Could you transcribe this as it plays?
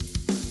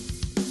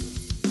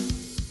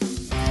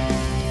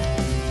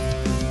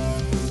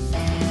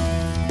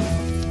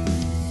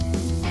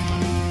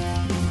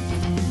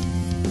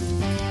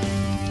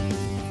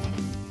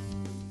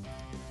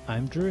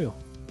Drew,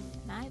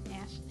 And I'm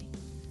Ashley.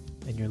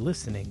 and you're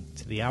listening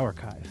to the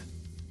Hourchive.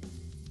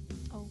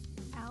 Oh,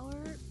 hour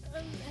of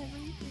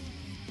everything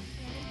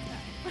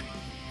at a time.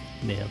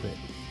 Nailed it.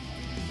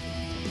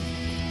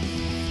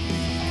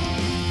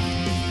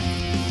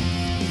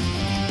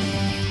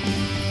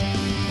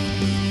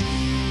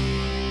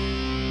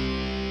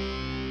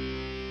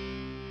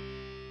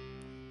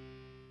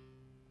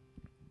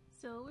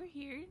 So we're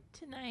here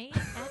tonight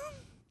at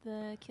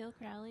the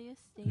Kilcrowley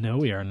Estate. No,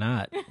 we are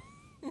not.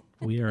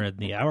 We are in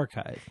the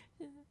Hourchive.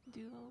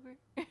 Do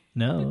over.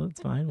 No,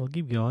 it's fine. We'll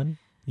keep going.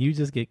 You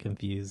just get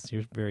confused.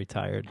 You're very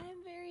tired.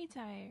 I'm very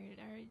tired.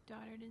 Our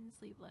daughter didn't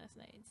sleep last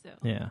night, so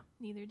Yeah.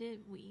 neither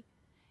did we.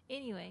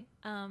 Anyway,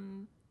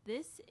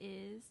 this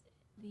is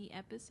the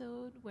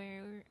episode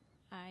where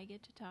I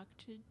get to talk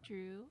to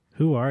Drew.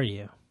 Who are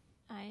you?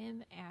 I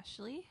am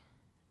Ashley.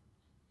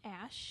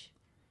 Ash.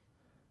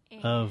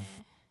 Of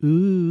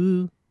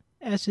Ooh,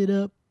 ash it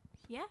up,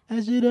 Yeah.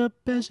 ash it up,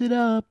 ash it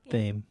up. Yeah.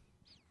 Fame.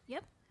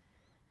 Yep.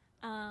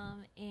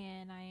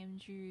 And I am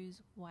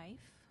Drew's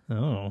wife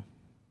Oh,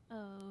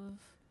 of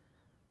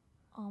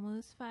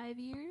almost 5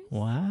 years.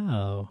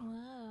 wow.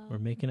 Wow. We're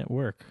making it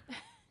work.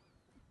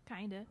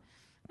 Kinda.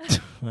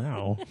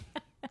 Wow.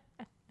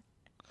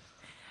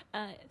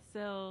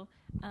 So,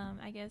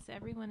 I guess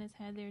everyone has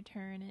had their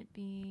turn at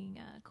being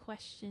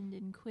questioned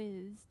and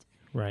quizzed.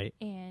 Right.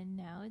 And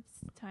now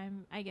it's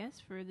time, I guess,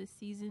 for the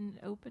season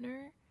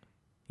opener.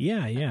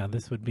 Yeah.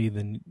 This would be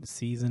the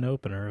season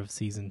opener of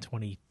season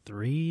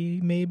 23,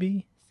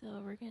 maybe?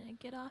 So we're going to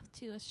get off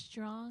to a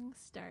strong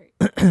start.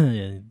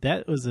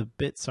 That was a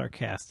bit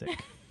sarcastic.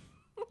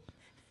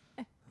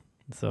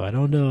 So I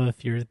don't know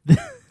if you're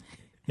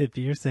if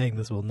you're saying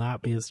this will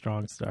not be a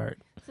strong start.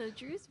 So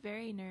Drew's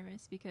very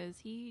nervous because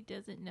he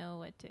doesn't know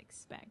what to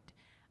expect.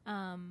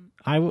 Can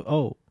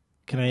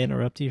I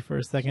interrupt you for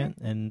a second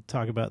and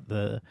talk about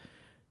the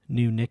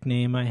new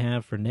nickname I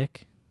have for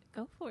Nick?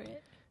 Go for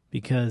it.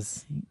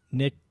 Because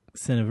Nick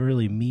sent a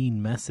really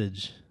mean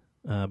message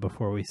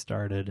before we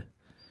started,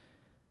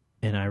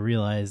 and I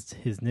realized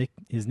his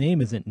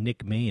name isn't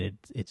Nick Main,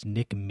 it's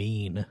Nick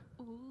Mean.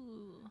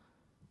 Ooh.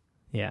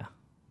 Yeah.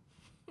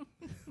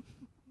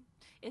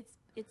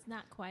 It's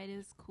not quite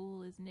as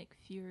cool as Nick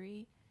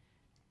Fury.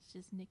 It's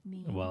just Nick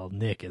Mean. Well,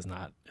 Nick is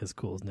not as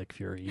cool as Nick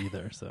Fury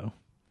either, so.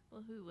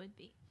 Well, who would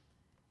be?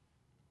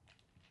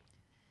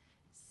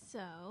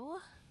 So,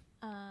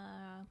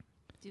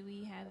 do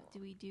we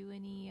do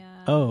any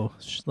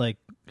like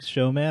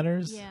show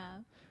matters? Yeah.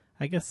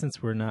 I guess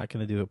since we're not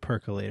going to do a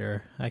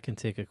percolator, I can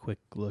take a quick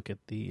look at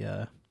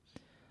the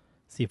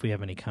see if we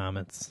have any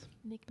comments.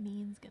 Nick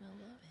Mean's going to love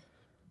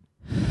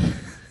it.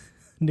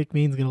 Nick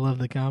Mean's going to love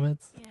the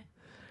comments? Yeah.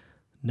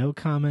 No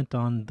comment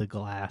on the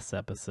Glass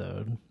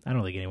episode. I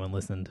don't think anyone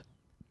listened.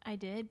 I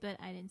did, but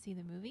I didn't see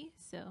the movie,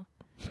 so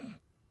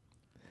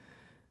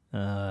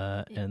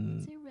and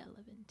it's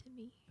irrelevant to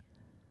me.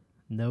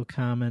 no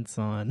comments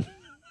on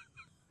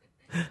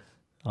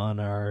on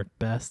our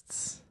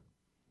Best's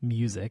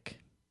music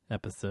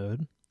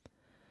episode.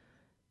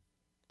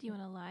 Do you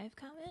want a live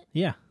comment?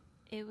 Yeah.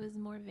 It was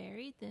more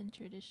varied than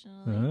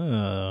traditionally.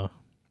 Oh.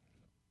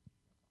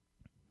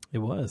 It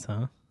was,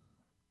 huh?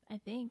 I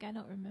think. I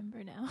don't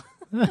remember now.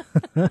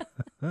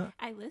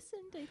 I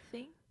listened, I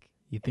think.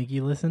 You think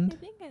you listened? I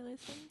think I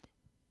listened.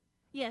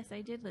 Yes,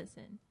 I did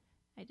listen.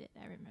 I did.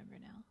 I remember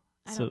now.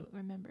 I So- don't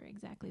remember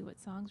exactly what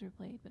songs were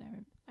played, but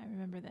I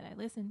remember that I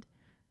listened.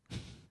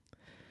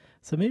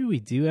 So maybe we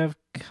do have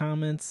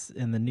comments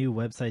and the new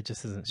website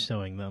just isn't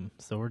showing them.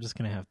 So we're just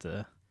going to have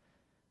to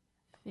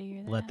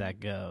Figure that let out. that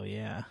go.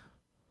 Yeah.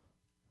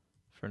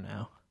 For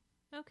now.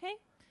 Okay.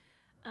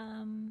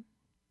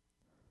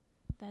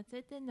 That's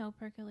it then. No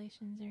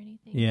percolations or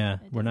anything. Yeah,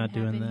 That we're not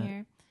doesn't doing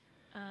happen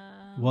that.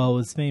 Here. Well, it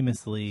was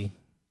famously,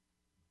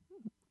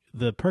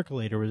 the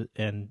percolator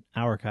and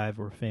Hourchive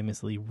were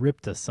famously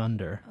ripped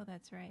asunder Oh,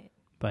 that's right.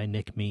 by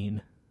Nick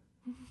Mean.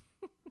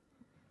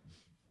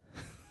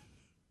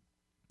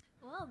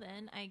 Well,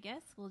 then, I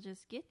guess we'll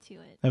just get to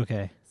it.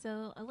 Okay.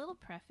 So, a little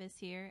preface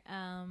here.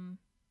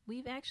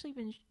 We've actually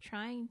been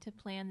trying to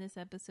plan this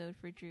episode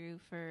for Drew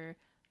for,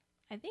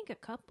 I think, a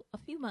couple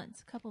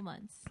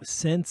months.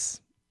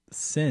 Since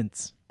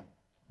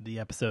the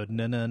episode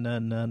Nick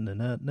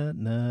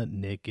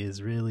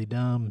is really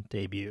dumb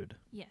debuted.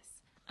 Yes.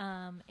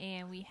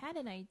 And we had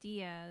an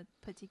idea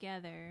put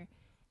together,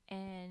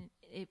 and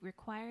it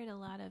required a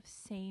lot of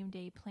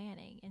same-day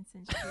planning. And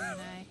since Drew and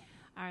I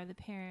are the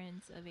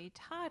parents of a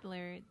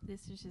toddler,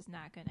 this is just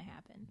not going to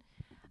happen.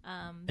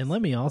 And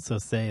let me also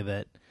say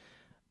that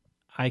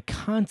I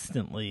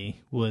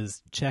constantly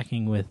was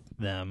checking with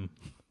them.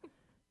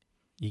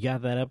 You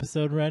got that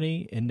episode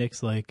ready? And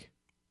Nick's like,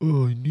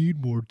 oh, I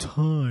need more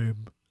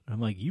time. I'm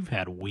like, you've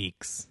had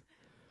weeks.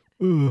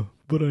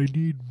 But I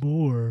need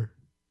more.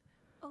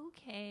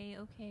 Okay,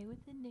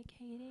 with the Nick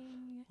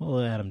hating. Well,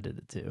 Adam did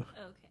it too.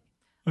 Okay.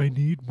 I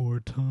need more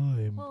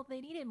time. Well,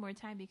 they needed more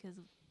time because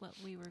of what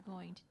we were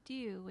going to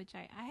do, which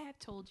I have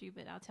told you,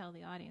 but I'll tell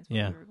the audience what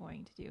Yeah. we were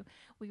going to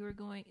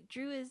do.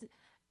 Drew is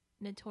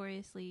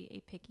notoriously a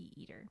picky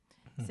eater.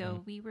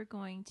 So we were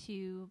going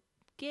to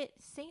get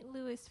St.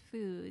 Louis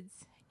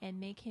foods and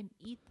make him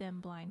eat them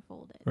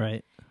blindfolded.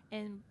 Right.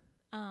 And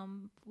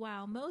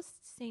while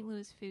most St.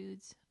 Louis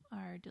foods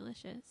are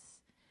delicious,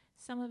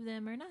 some of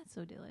them are not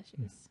so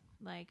delicious.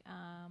 Like,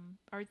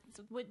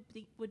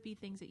 would be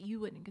things that you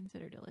wouldn't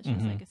consider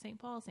delicious, like a St.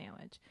 Paul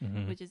sandwich,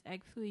 which is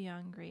egg foo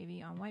young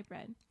gravy on white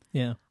bread.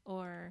 Yeah.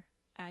 Or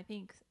I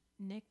think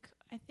Nick,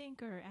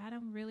 or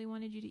Adam really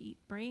wanted you to eat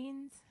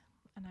brains,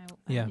 and I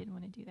didn't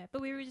want to do that.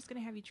 But we were just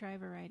going to have you try a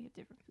variety of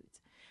different foods.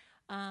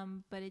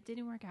 But it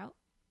didn't work out.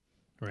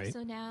 Right.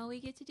 So now we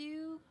get to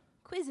do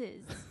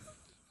quizzes.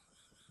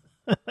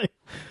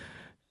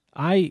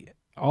 I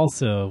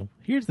also,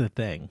 here's the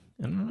thing,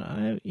 and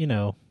I,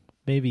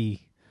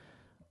 maybe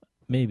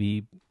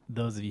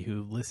those of you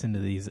who listen to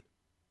these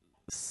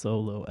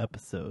solo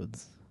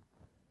episodes,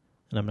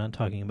 and I'm not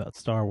talking about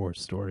Star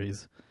Wars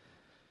stories,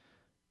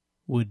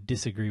 would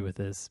disagree with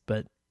this,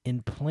 but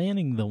in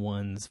planning the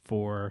ones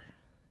for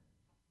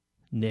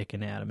Nick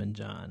and Adam and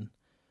John,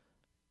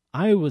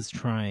 I was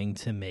trying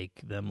to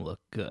make them look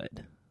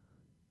good.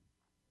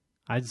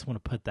 I just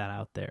want to put that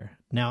out there.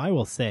 Now, I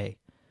will say,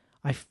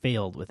 I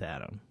failed with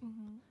Adam.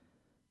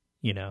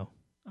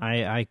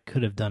 I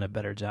could have done a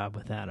better job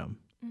with Adam.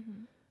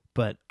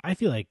 But I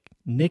feel like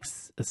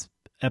Nick's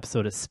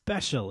episode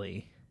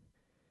especially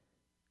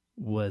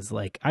was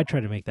like, I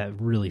tried to make that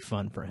really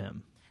fun for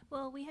him.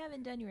 Well, we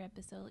haven't done your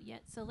episode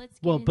yet, so let's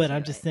get Well, but into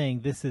I'm just it.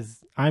 saying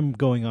I'm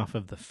going off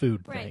of the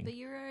food Right, thing. but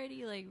you're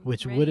already like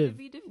Which ready would've- to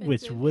be defensive,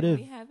 which would've and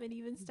we haven't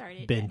even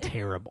started been yet.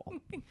 terrible.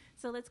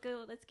 So let's get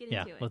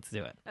Yeah, into it. let's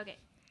do it. Okay,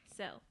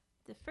 so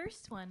the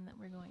first one that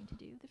we're going to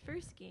do, the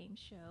first game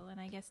show, and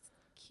I guess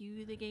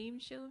cue the game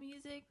show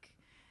music.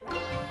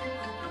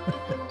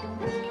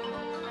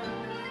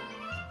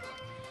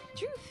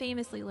 Drew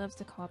famously loves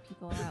to call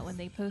people out when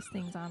they post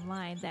things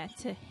online that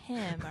to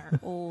him are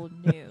old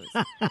news.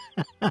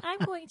 I'm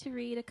going to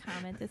read a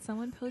comment that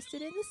someone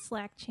posted in the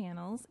Slack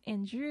channels,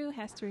 and Drew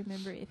has to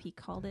remember if he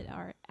called it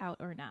out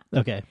or not.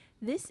 Okay.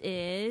 This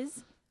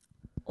is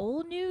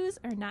old news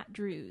or not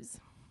Drew's.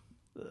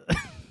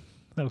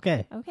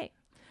 Okay. Okay.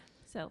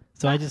 So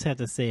I just have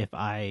to say if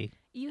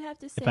you have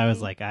to say I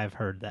was like, I've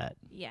heard that.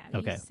 yeah.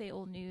 Okay. You say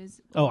old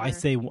news. Oh, or- I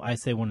say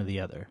one or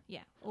the other.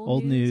 yeah.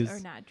 old news news. or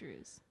not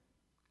Drew's.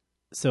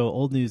 So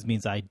old news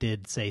means I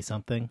did say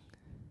something.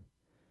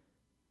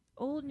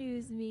 Old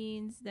news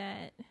means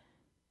that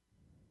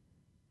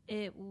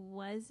it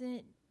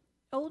wasn't.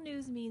 Old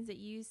news means that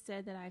you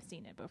said that I've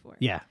seen it before.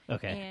 Yeah.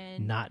 Okay.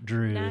 And not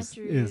Drew's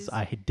is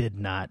I did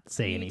not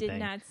say you anything. did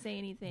not say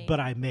anything. But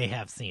I may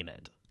have seen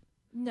it.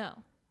 No.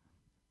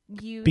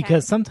 You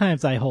Because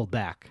sometimes I hold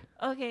back.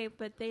 okay,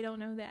 but they don't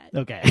know that.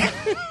 Okay.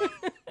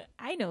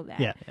 I know that.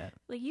 Yeah.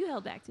 Like you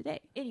held back today.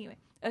 Anyway,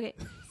 okay.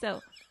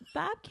 So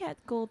Bobcat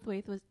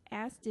Goldthwait was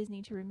asked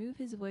Disney to remove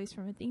his voice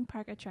from a theme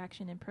park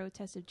attraction in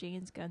protest of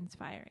Jane's guns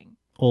firing.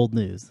 Old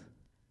news.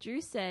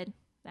 Drew said,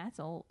 "That's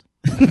old."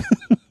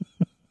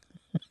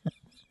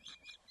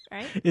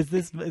 Right? Is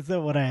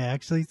that what I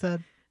actually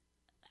said?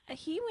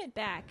 He went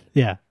back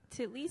Yeah.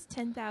 to at least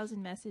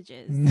 10,000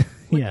 messages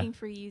Yeah. looking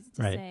for you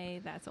to Right.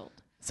 say that's old.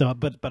 So,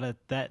 but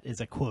that is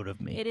a quote of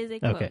me. It is a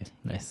quote. Okay.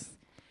 Nice. Yes.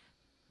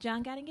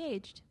 John got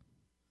engaged.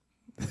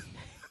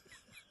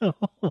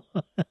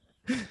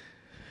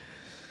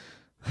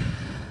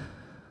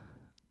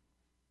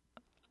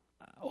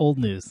 Old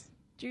news.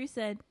 Drew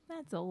said,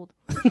 "That's old."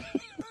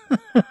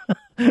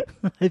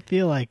 I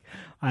feel like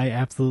I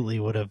absolutely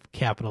would have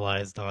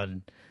capitalized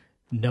on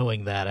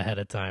knowing that ahead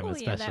of time, Oh,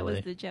 especially. yeah, that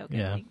was the joke.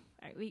 Yeah. I think.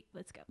 All right,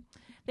 let's go.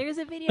 There's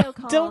a video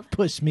called. Don't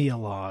push me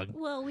along.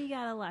 Well, we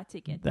got a lot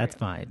to get That's through.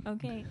 fine.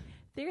 Okay.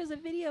 There's a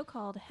video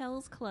called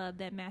Hell's Club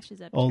that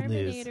mashes up Old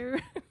news. Terminator,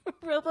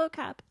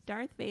 RoboCop,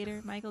 Darth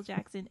Vader, Michael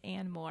Jackson,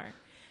 and more.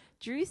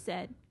 Drew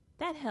said,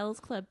 "That Hell's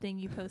Club thing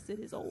you posted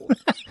is old."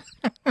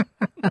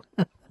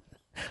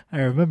 I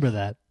remember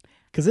that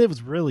because it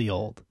was really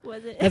old.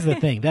 Was it? That's the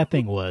thing. That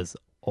thing was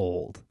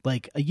old.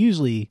 Like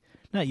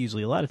not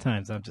usually. A lot of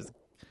times I'm just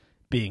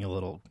being a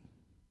little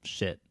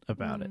shit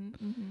about it.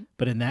 Mm-hmm.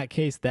 But in that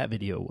case, that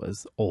video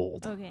was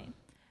old. Okay.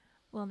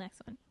 Well,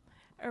 next one.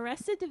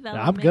 Arrested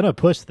Development. I'm gonna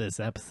push this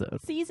episode.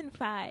 Season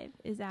 5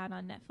 is out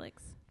on Netflix.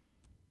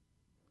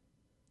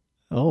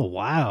 Oh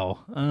wow!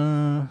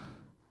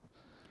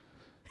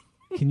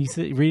 Can you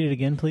read it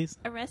again, please?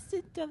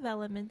 Arrested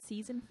Development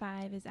Season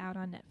 5 is out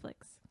on Netflix.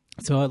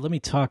 So let me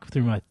talk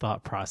through my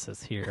thought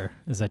process here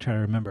as I try to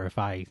remember if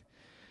I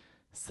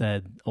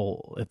said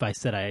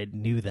I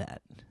knew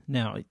that.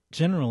 Now,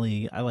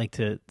 generally, I like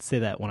to say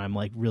that when I'm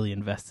like really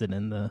invested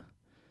in the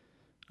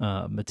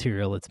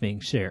material that's being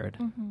shared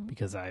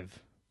because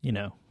I've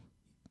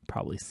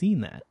probably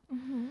seen that.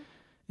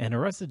 And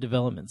Arrested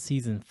Development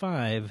Season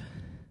 5,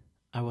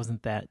 I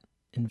wasn't that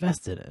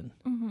invested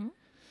in.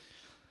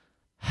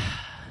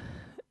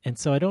 And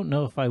so I don't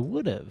know if I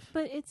would have.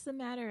 But it's a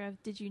matter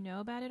of, did you know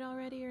about it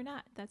already or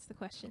not? That's the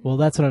question. Well,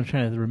 that's what I'm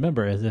trying to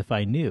remember, as if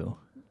I knew.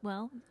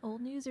 Well, old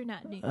news or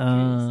not news?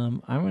 I'm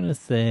going to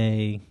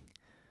say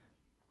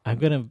I'm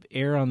gonna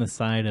err on the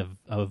side of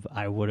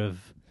I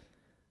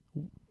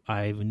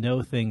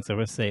know things. I'm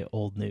gonna say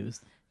old news.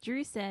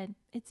 Drew said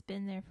it's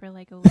been there for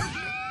like a week.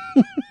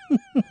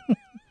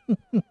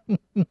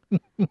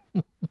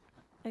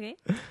 Okay.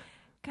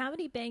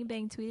 Comedy Bang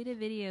Bang tweeted a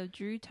video of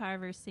Drew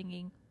Tarver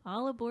singing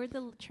 "All Aboard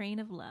the Train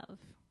of Love."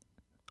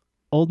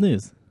 Old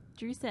news.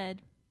 Drew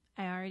said,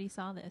 "I already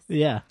saw this."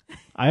 Yeah,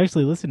 I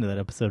actually listened to that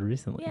episode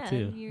recently Yeah,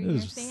 too. you're It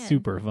was a fan.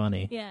 super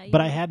funny. Yeah, but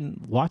you- I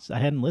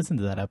hadn't listened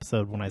to that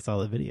episode when I saw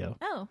the video.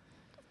 Oh,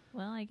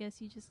 well, I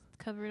guess you just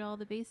covered all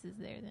the bases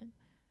there then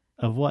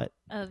Of what?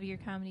 of your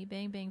Comedy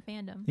Bang Bang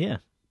fandom. Yeah,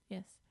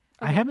 Yes.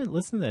 I haven't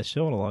listened to that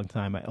show in a long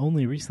time. I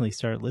only recently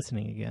started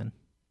listening again.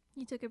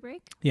 You took a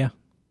break? Yeah.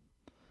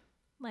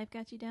 Life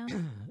got you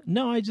down?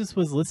 No, I just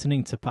was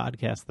listening to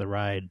Podcast The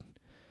Ride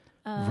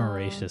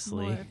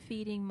voraciously.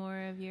 Feeding more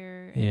of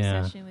your Yeah.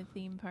 obsession with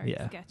theme parks.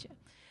 Yeah. Gotcha.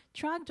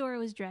 Trogdor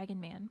was Dragon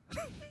Man.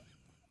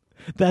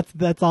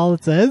 That's all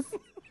it says?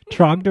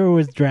 Trogdor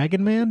was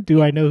Dragon Man?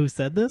 Do I know who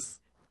said this?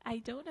 I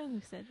don't know who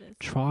said this.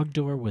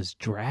 Trogdor was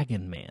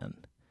Dragon Man.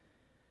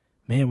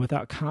 Man,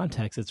 without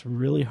context, it's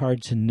really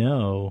hard to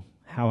know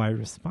how I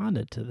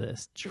responded to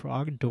this.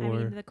 Trogdor.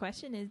 I mean, the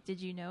question is, did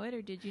you know it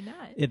or did you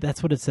not?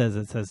 That's what it says.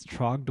 It says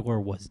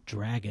Trogdor was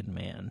Dragon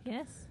Man.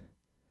 Yes.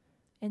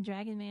 And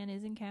Dragon Man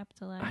isn't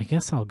capitalized. I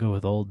guess I'll go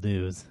with old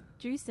news.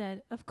 Drew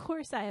said, "Of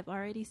course I have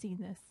already seen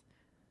this."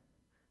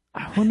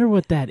 I wonder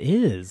what that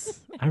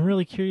is. I'm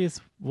really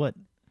curious. What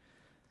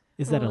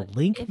is that? A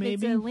link? If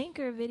Maybe. it's a link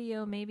or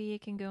video, maybe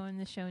it can go in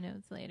the show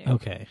notes later.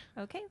 Okay.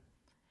 Okay.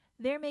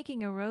 They're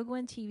making a Rogue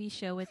One TV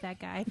show with that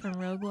guy from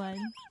Rogue One.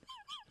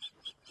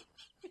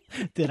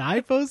 Did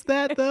I post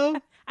that though?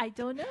 I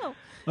don't know.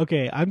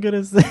 Okay, I'm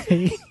gonna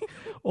say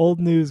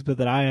old news, but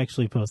that I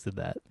actually posted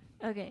that.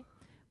 Okay.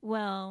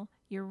 Well,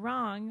 you're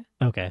wrong.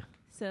 Okay.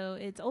 So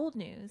it's old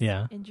news.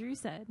 Yeah. And Drew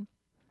said,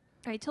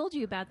 "I told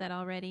you about that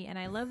already, and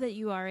I love that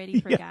you already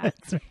forgot."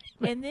 that's right.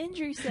 And then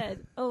Drew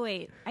said, "Oh,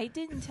 wait, I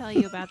didn't tell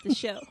you about the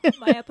show.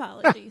 My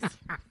apologies."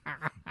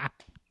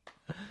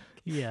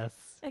 Yes.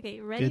 Okay,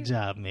 Good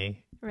job,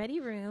 me. Ready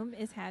Room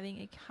is having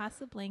a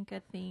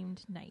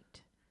Casablanca-themed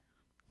night.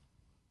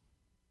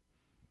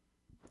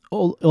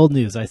 Old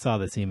news. I saw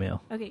this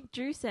email. Okay,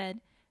 Drew said,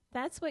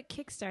 "That's what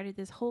kickstarted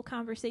this whole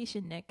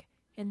conversation, Nick."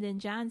 And then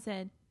John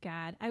said,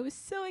 "God, I was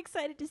so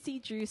excited to see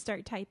Drew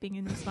start typing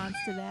in response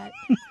to that."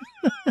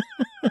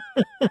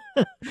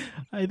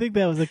 I think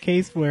that was a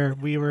case where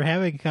we were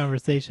having a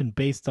conversation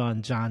based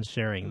on John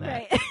sharing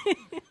that. Right.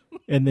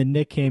 And then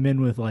Nick came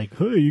in with like,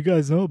 "Hey, you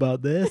guys know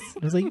about this?"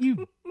 I was like,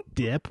 "You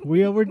dip.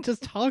 We were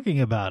just talking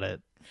about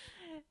it."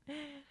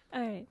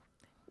 All right.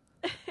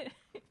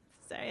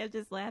 Sorry, I'm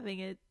just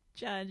laughing at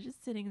John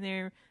just sitting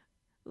there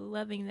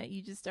loving that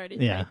you just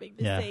started Yeah, typing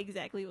to yeah. say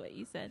exactly what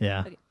you said.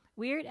 Yeah. Okay.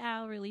 Weird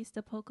Al released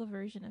a polka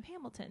version of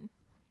Hamilton.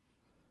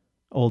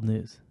 Old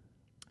news.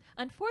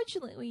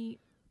 Unfortunately,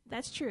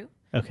 that's true.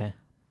 Okay.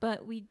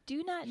 But we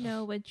do not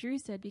know what Drew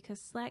said because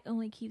Slack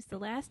only keeps the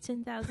last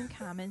 10,000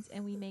 comments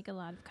and we make a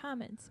lot of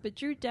comments. But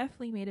Drew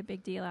definitely made a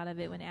big deal out of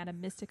it when Adam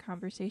missed a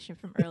conversation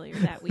from earlier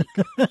that week.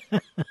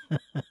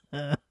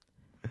 Okay,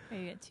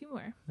 you got two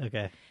more.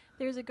 Okay.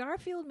 There's a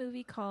Garfield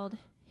movie called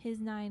His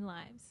 9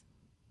 Lives.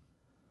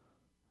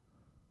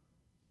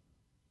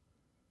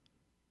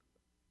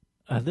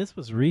 This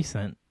was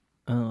recent.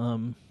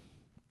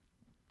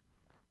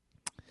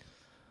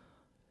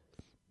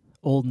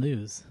 Old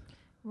news.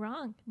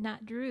 Wrong,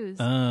 not Drew's.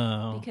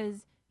 Oh.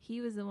 Because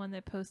he was the one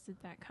that posted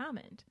that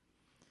comment.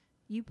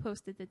 You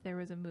posted that there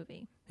was a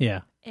movie.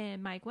 Yeah.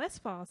 And Mike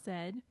Westfall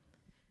said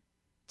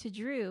to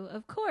Drew,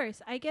 "Of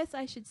course, I guess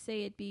I should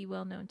say it be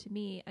well known to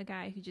me, a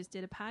guy who just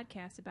did a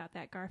podcast about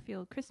that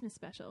Garfield Christmas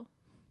special."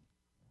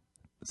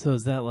 So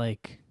is that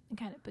like I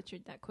kind of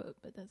butchered that quote,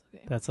 but that's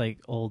okay. that's like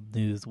old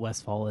news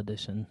Westfall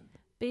edition?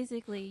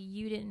 Basically,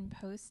 you didn't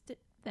post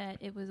that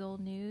it was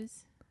old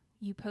news.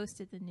 You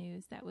posted the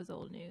news that was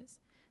old news.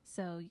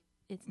 So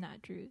it's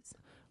not Drew's.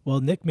 Well,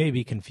 Nick may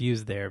be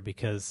confused there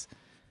because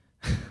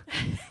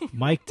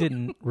Mike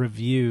didn't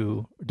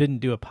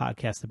do a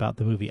podcast about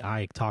the movie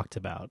I talked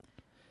about.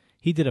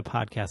 He did a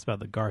podcast about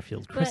the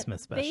Garfield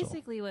Christmas But special.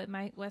 basically what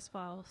Mike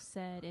Westfall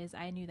said is,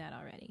 "I knew that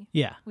already,"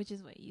 Yeah. which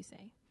is what you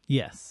say.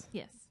 Yes.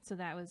 Yes. So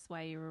that was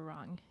why you were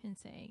wrong in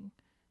saying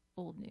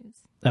old news.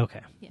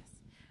 Okay. Yes.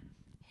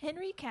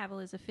 Henry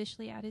Cavill is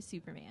officially out as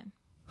Superman.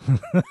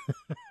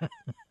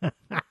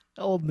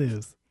 Old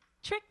news.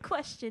 Trick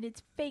question.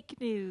 It's fake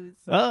news.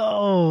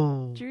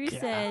 Oh. Drew gosh.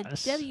 said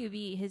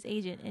WB, his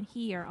agent, and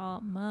he are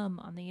all mum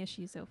on the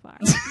issue so far.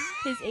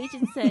 His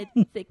agent said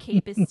the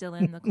cape is still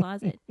in the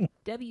closet.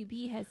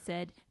 WB has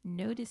said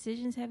no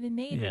decisions have been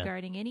made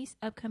regarding any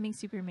upcoming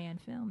Superman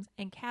films,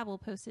 and Cavill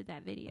posted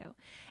that video.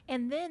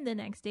 And then the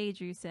next day,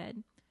 Drew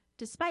said,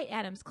 despite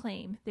Adam's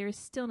claim, there is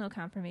still no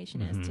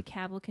confirmation as to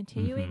Cavill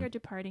continuing or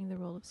departing the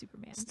role of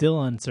Superman.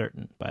 Still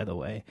uncertain, by the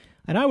way.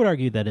 And I would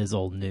argue that is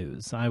old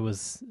news.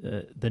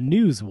 The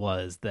news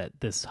was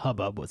that this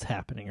hubbub was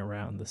happening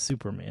around the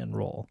Superman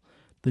role.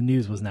 The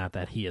news was not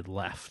that he had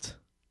left.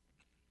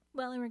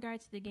 Well, in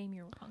regards to the game,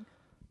 you're wrong.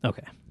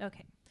 Okay.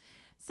 Okay.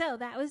 So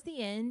that was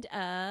the end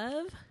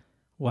of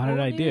What did Old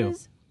I do?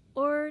 News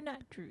or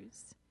Not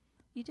Drews.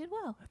 You did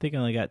well. I think I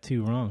only got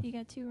 2 wrong. You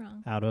got 2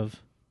 wrong Out of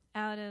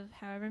out of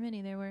however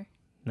many there were.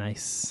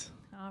 nice.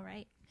 All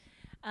right.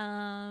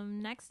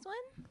 Next one.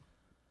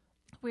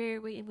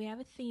 We have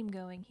a theme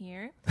going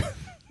here.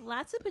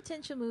 Lots of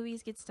potential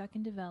movies get stuck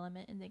in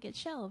development and they get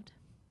shelved.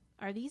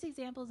 Are these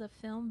examples of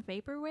film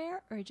vaporware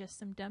or just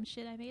some dumb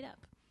shit I made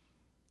up?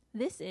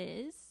 This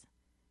is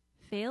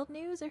failed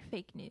news or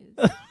fake news.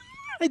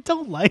 I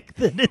don't like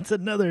that it's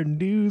another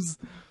news.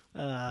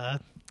 I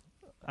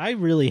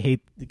really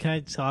hate. Can I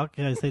talk?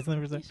 Can I say something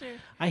for a second? Sure.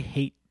 I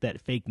hate that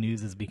fake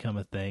news has become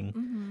a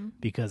thing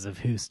because of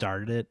who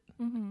started it.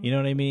 Mm-hmm. You know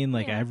what I mean?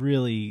 Like, Yeah.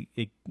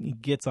 it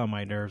gets on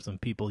my nerves when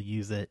people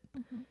use it,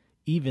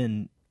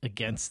 even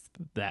against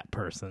that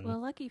person. Well,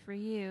 lucky for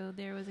you,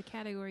 there was a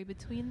category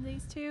between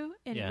these two,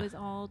 and Yeah. it was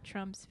all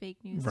Trump's fake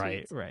news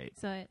Right, tweets. right.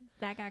 So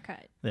that got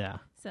cut. Yeah.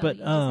 So But,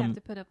 you just have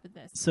to put up with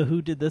this. So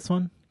who did this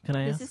one? Can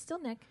I This ask? is still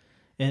Nick.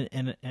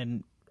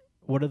 And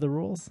what are the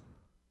rules?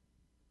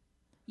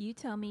 You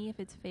tell me if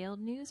it's failed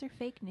news or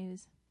fake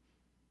news.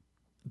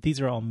 These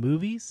are all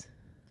movies?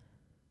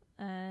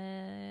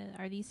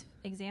 Are these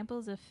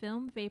examples of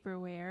film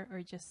vaporware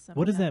or just some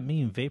What does dumb that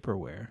mean,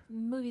 vaporware?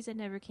 movies that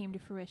never came to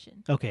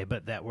fruition? Okay,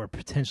 but that were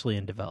potentially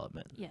in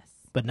development. Yes.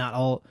 But not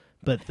all.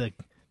 But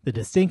the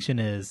distinction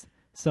is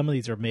some of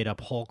these are made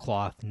up whole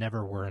cloth,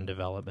 never were in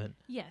development.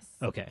 Yes.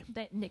 Okay.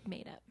 That Nick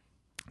made up.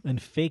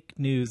 And fake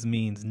news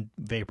means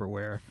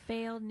vaporware.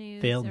 Failed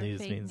news. Failed or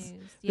news fake means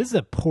news. this is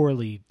a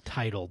poorly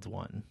titled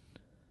one.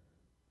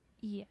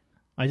 Yeah.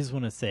 I just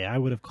want to say I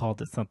would have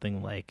called it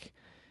something like,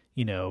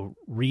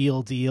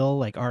 real deal,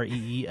 like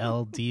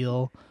REEL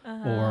deal,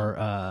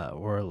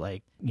 or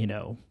like,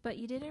 But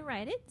you didn't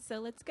write it, so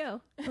let's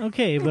go.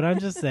 Okay, but I'm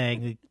just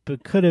saying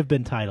it could have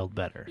been titled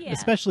better, Yeah.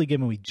 especially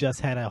given we just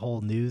had a whole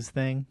news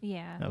thing.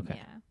 Yeah. Okay.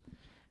 Yeah.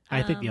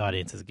 I think the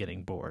audience is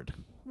getting bored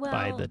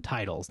by the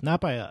titles,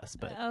 not by us,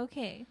 but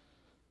Okay.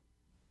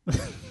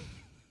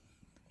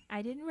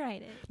 I didn't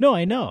write it. no,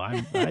 I know.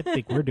 I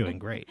think we're doing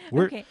great.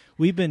 Okay.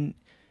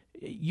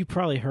 You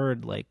probably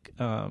heard like,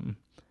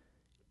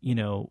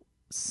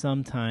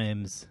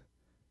 sometimes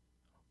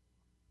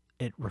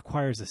it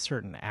requires a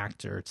certain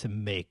actor to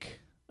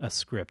make a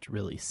script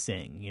really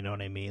sing. You know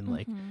what I mean?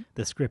 Like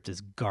the script is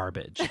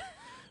garbage,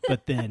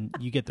 but then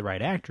you get the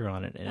right actor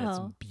on it and it's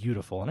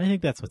beautiful. And I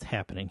think that's what's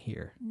happening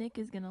here. Nick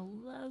is going to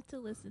love to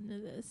listen to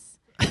this.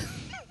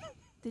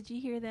 Did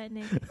you hear that,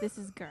 Nick? This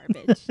is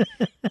garbage.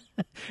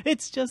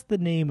 It's just the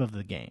name of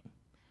the game,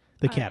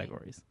 the All right.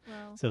 categories.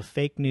 Well, So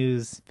fake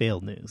news,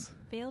 failed news.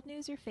 failed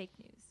news or fake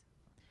news?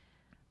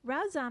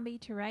 Rob Zombie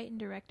to write and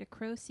direct a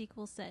Crow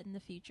sequel set in the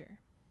future.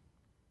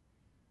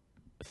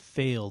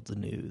 Failed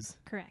news.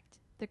 Correct.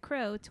 The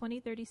Crow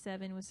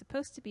 2037 was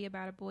supposed to be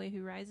about a boy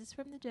who rises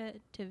from the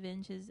dead to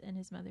avenge his and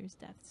his mother's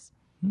deaths.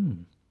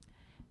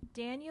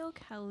 Daniel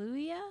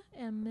Kaluuya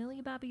and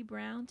Millie Bobby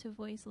Brown to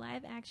voice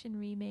live-action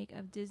remake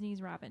of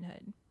Disney's Robin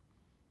Hood.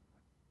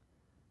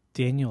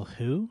 Daniel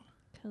who?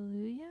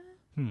 Kaluuya?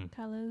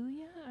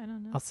 Kaluuya? I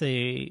don't know. I'll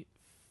say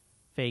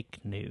fake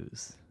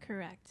news.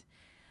 Correct.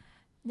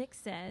 Nick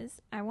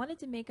says, I wanted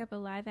to make up a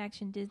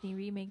live-action Disney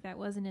remake that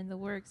wasn't in the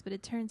works, but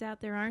it turns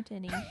out there aren't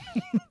any.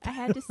 I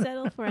had to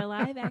settle for a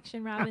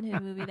live-action Robin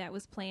Hood movie that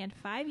was planned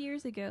 5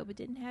 years ago but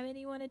didn't have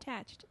anyone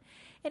attached.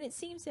 And it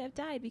seems to have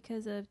died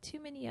because of too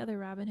many other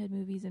Robin Hood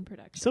movies in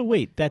production. So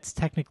wait, that's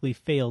technically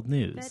failed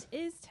news. That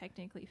is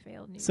technically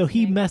failed news. So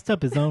he Nick. messed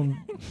up his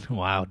own.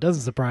 Wow,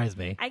 doesn't surprise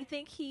me. I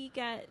think he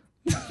got...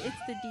 It's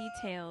the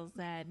details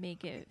that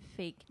make it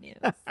fake news.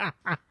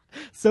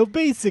 So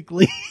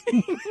basically,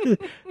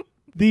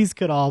 these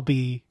could all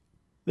be.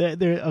 They're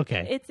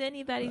okay. It's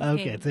anybody's game.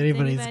 Okay, it's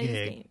anybody's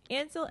game.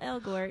 Ansel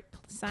Elgort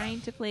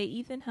signed to play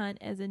Ethan Hunt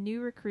as a new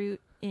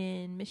recruit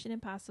in Mission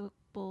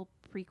Impossible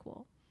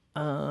prequel.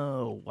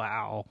 Oh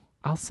wow!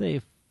 I'll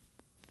say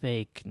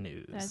fake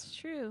news. That's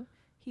true.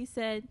 He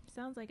said,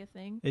 sounds like a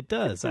thing. It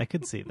does. I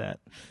could see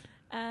that.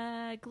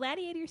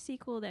 Gladiator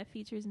sequel that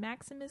features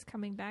Maximus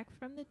coming back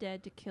from the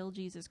dead to kill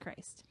Jesus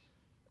Christ.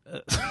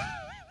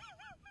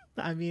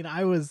 I mean,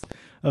 I was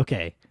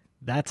okay.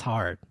 That's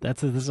hard.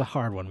 This is a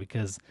hard one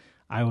because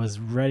I was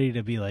ready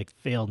to be like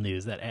failed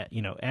news that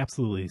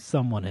absolutely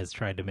someone has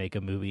tried to make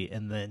a movie,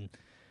 and then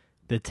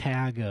the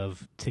tag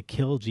of to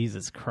kill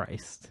Jesus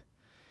Christ,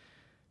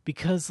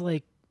 because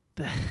like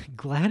the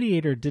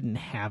Gladiator didn't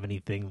have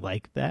anything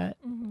like that.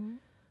 Mm-hmm.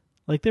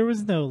 Like there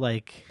was no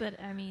like. But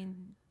I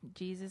mean,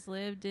 Jesus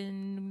lived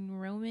in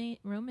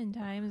Roman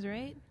times,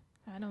 right?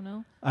 I don't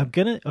know.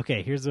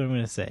 Here's what I'm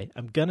gonna say.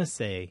 I'm gonna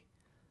say.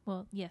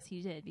 Well, yes,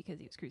 he did because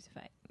he was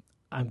crucified.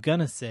 I'm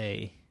gonna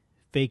say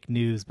fake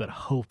news, but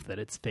hope that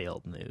it's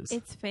failed news.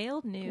 It's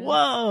failed news.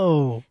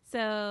 Whoa!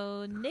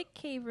 So Nick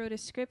Cave wrote a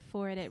script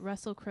for it at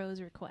Russell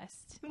Crowe's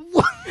request.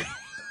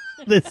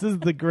 This is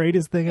the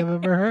greatest thing I've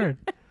ever heard.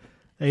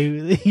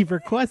 He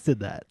requested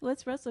that.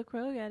 What's Russell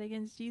Crowe got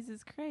against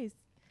Jesus Christ?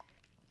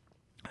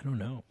 I don't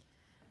know.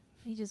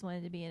 He just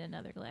wanted to be in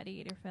another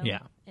Gladiator film. Yeah.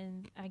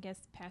 And I guess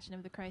Passion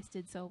of the Christ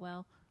did so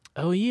well.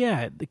 Oh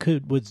yeah, it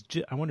could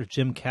I wonder if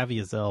Jim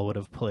Caviezel would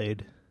have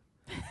played,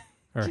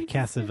 or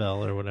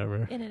Cassavel or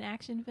whatever. In an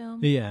action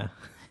film. Yeah,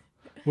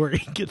 where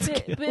he gets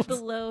Bit killed.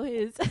 below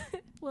his.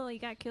 Well, he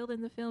got killed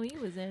in the film he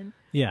was in.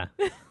 Yeah,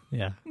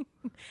 yeah.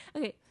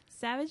 Okay,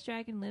 Savage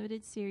Dragon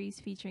limited series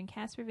featuring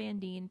Casper Van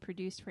Dien,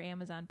 produced for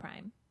Amazon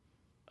Prime.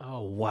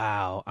 Oh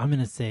wow, I'm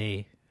gonna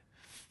say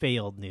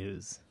failed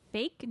news.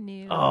 Fake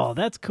news. Oh,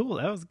 that's cool.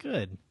 That was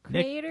good.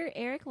 Nick, Creator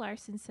Eric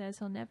Larson says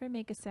he'll never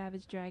make a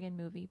Savage Dragon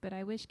movie, but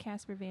I wish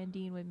Casper Van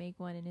Dien would make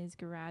one in his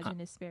garage in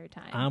his spare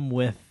time. I'm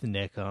with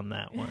Nick on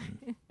that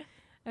one.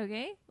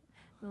 Okay,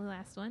 the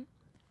last one.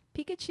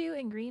 Pikachu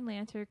and Green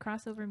Lantern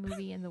crossover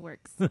movie in the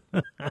works.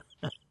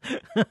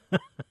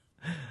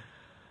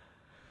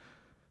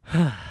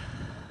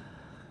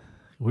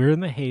 We're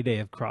in the heyday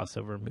of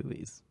crossover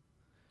movies.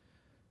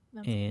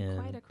 That's And-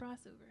 quite a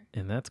crossover.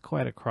 And that's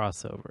quite a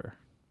crossover.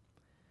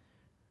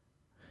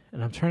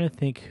 And I'm trying to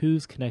think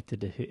who's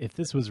connected to who. If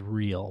this was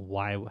real,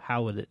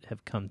 how would it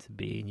have come to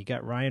be? And you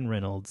got Ryan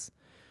Reynolds,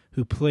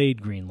 who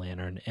played Green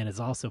Lantern and is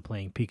also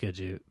playing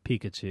Pikachu.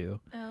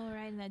 Oh,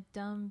 right, and that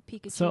dumb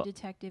Pikachu So,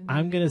 detective movie.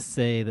 I'm going to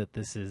say that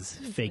this is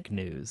fake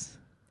news.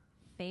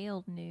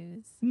 Failed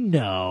news.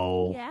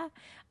 No. Yeah.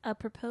 A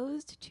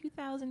proposed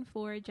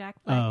 2004 Jack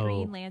Black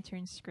Green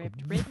Lantern script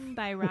written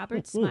by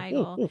Robert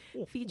Smigel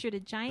featured a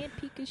giant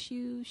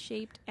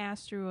Pikachu-shaped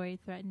asteroid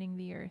threatening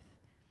the Earth.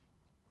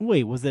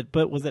 Wait, was it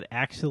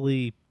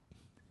actually...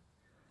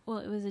 Well,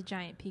 it was a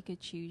giant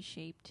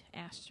Pikachu-shaped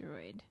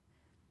asteroid.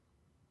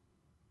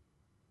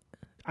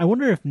 I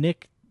wonder if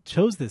Nick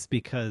chose this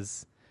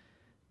because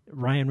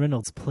Ryan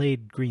Reynolds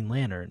played Green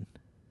Lantern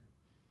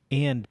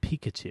and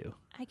Pikachu.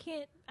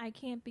 I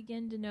can't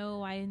begin to know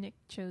why Nick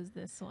chose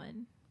this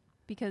one.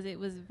 Because it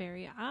was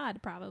very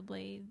odd,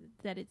 probably,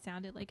 that it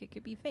sounded like it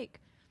could be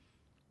fake.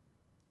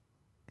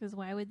 Because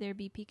why would there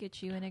be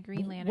Pikachu in a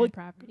Green Lantern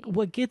property?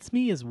 What gets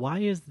me is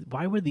why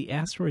would the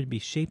asteroid be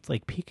shaped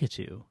like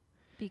Pikachu?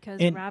 Because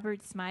And-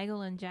 Robert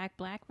Smigel and Jack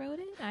Black wrote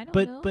it? I don't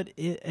know. But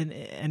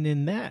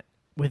in that,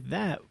 with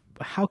that,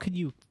 how could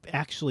you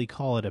actually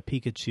call it a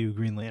Pikachu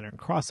Green Lantern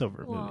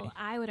crossover Well, movie?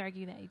 I would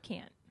argue that you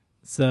can't.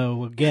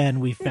 So again,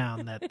 we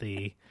found that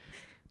the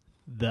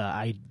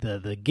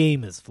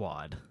game is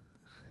flawed,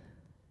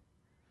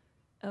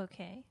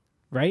 Okay.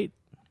 right?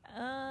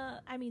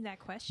 I mean, that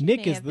question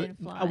Nick may is have been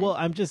the flawed. well.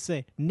 I'm just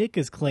saying, Nick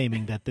is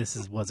claiming that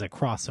this was a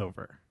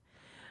crossover.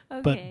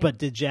 Okay. But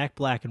did Jack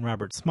Black and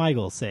Robert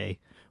Smigel say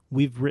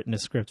we've written a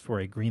script for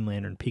a Green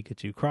Lantern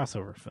Pikachu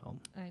crossover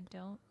film? I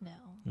don't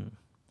know.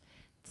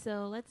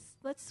 So let's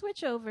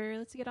switch over.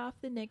 Let's get off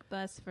the Nick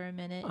bus for a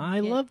minute. I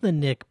love the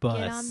Nick bus.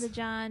 Get on the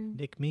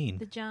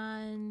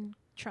John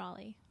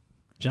Trolley.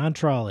 John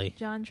Trolley.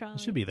 John Trolley.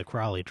 It should be the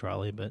Crowley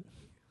Trolley, but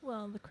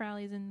Well, the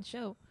Crowley's in the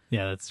show.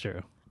 yeah, that's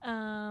true.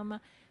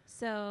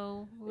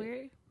 So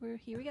we're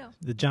here we go.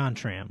 The John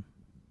Tram.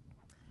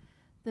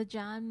 The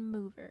John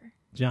Mover.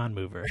 John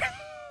Mover.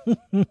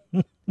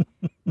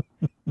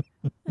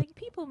 Like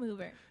People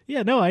Mover.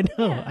 Yeah, no, I know.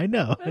 Yeah, I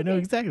know. I know okay.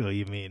 exactly what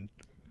you mean.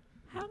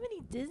 How many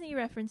Disney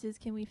references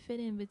can we fit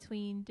in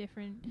between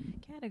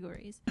different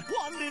categories?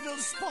 One little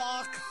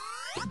spark.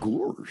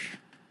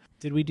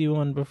 Did we do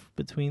one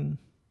between?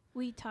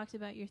 We talked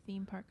about your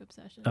theme park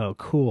obsession. Oh,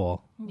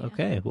 cool. Yeah.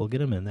 Okay, we'll get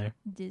them in there.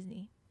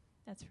 Disney.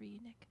 That's for you,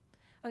 Nick.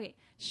 Okay,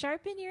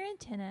 sharpen your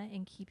antenna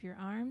and keep your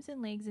arms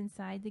and legs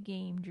inside the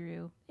game,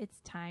 Drew.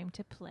 It's time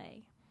to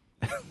play.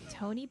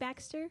 Tony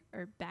Baxter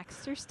or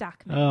Baxter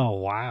Stockman? Oh,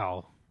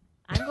 wow.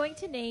 I'm going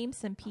to name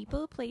some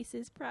people,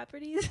 places,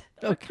 properties,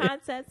 or Okay.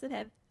 concepts that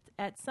have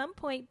at some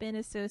point been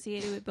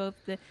associated with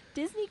both the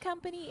Disney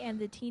Company and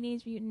the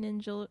Teenage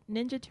Mutant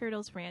Ninja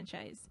Turtles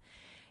franchise.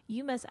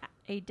 You must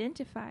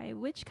identify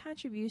which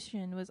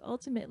contribution was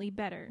ultimately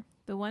better,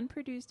 the one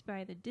produced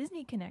by the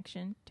Disney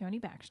Connection, Tony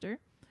Baxter,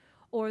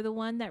 or the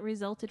one that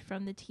resulted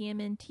from the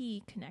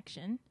TMNT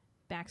Connection,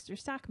 Baxter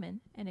Stockman,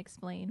 and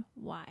explain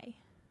why.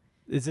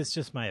 Is this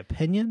just my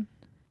opinion?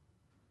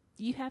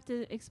 You have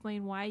to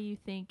explain why you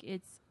think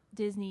it's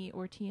Disney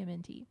or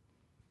TMNT.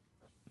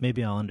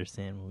 Maybe I'll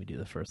understand when we do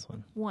the first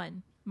one.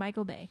 1.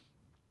 Michael Bay.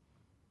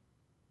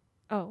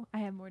 Oh, I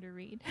have more to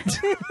read.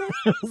 I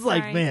was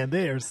like, Sorry. man,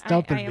 they are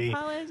stumping I me.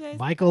 apologize.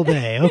 Michael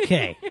Bay.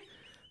 Okay.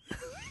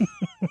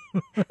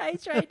 I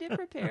tried to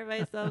prepare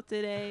myself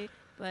today,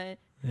 but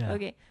Yeah.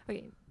 okay.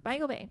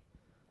 Michael Bay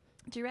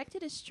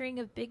directed a string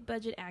of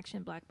big-budget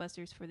action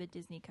blockbusters for the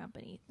Disney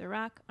Company: The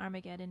Rock,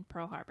 Armageddon,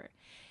 Pearl Harbor,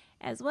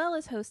 as well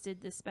as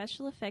hosted the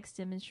special effects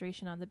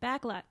demonstration on the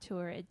Backlot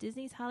Tour at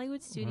Disney's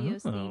Hollywood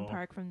Studios theme Oh.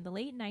 park from the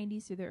late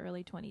 90s through the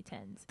early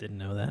 2010s. Didn't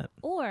know that.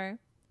 Or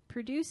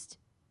produced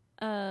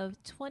of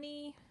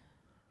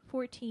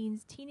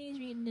 2014's Teenage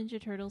Mutant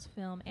Ninja Turtles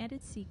film and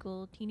its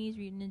sequel, Teenage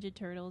Mutant Ninja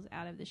Turtles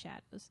Out of the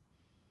Shadows.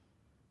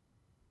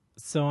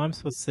 So I'm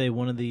supposed to say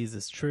one of these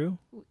is true?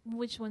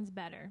 Which one's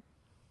better?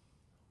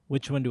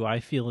 Which one do I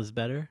feel is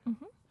better?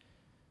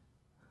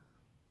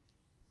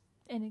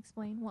 And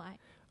explain why.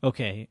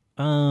 Okay.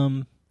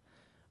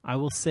 I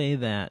will say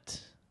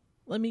that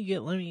let me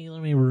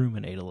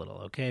ruminate a little,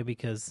 okay?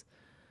 Because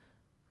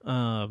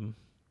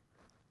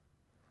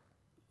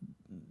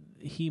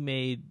he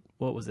made,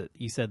 what was it?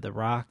 You said The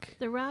Rock?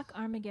 The Rock,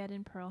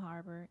 Armageddon, Pearl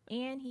Harbor,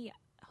 and he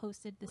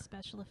hosted the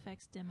special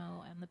effects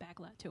demo on the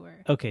Backlot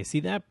Tour. Okay, see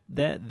that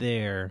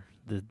there,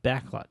 the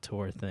Backlot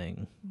Tour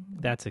thing,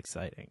 that's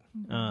exciting.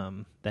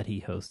 That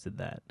he hosted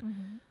that.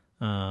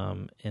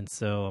 And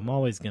so I'm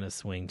always going to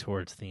swing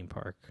towards theme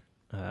park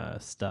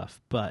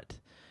stuff. But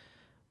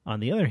on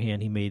the other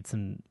hand, he made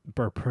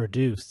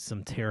produced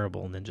some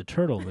terrible Ninja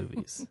Turtle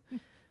movies.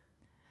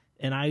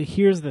 And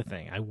here's the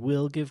thing. I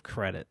will give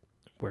credit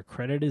where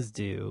credit is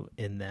due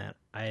in that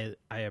I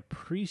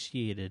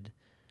appreciated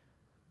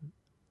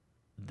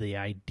the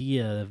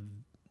idea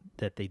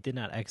that they did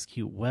not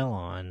execute well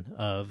on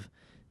of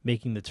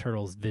making the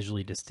turtles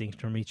visually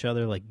distinct from each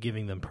other, like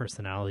giving them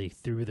personality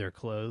through their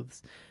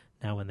clothes.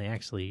 Now, when they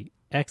actually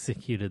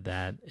executed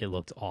that, it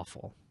looked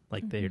awful.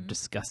 Like they're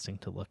disgusting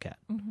to look at.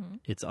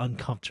 It's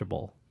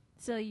uncomfortable.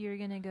 So you're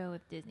going to go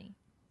with Disney.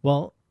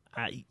 Well,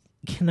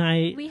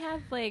 we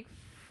have like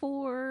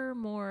 4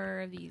 more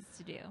of these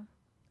to do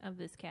of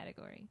this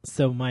category.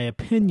 So my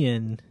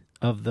opinion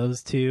of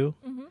those two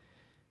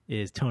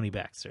is Tony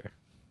Baxter.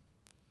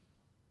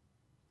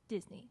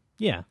 Disney.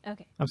 Yeah.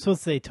 Okay. I'm supposed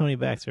to say Tony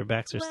Baxter,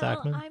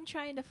 Stockman? I'm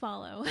trying to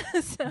follow.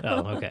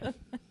 Oh, okay.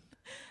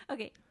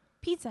 Okay.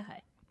 Pizza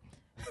Hut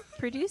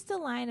produced a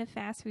line of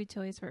fast food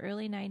toys for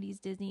early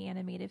 90s Disney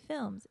animated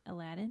films,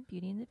 Aladdin,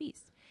 Beauty and the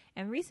Beast,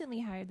 and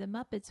recently hired the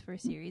Muppets for a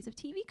series of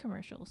TV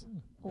commercials.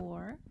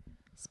 Or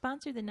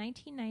sponsored the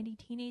 1990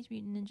 Teenage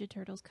Mutant Ninja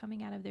Turtles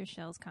Coming Out of Their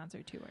Shells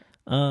concert tour.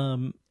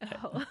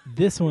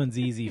 This one's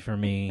easy for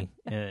me.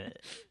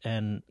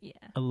 And yeah.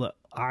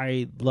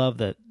 I love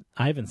that.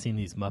 I haven't seen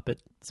these Muppet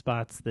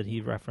spots that he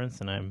referenced,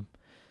 and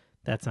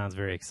that sounds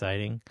very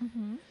exciting.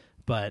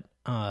 But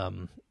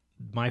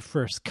my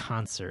first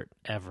concert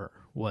ever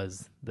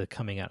was the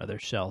Coming Out of Their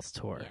Shells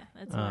tour. Yeah,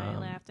 that's why I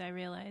laughed. I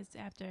realized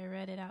after I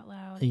read it out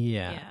loud.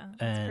 Yeah.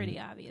 It's pretty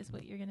obvious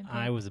what you're going to pick.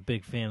 I was a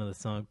big fan of the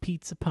song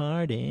Pizza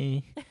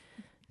Party.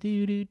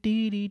 Do do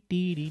do do do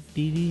do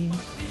do.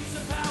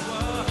 Pizza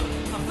power,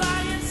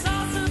 applying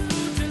salsa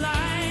food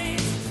delight.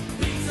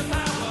 Pizza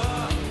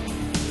power,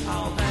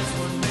 oh, that's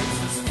what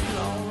makes us feel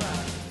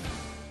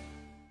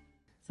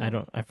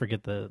alright. I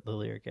forget the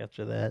lyric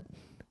after that.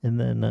 And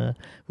then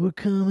we're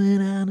coming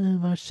out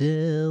of our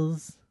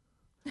shells.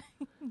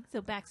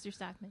 So Baxter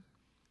Stockman.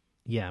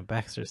 Yeah,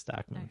 Baxter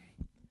Stockman.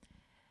 Right.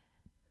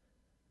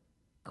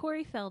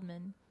 Corey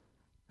Feldman,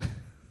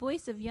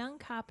 voice of young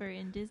Copper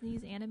in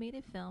Disney's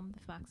animated film The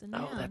Fox and the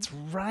Hound. Oh, that's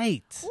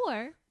right.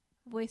 Or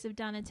voice of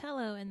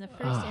Donatello in the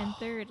first and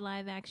third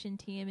live-action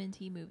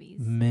TMNT movies.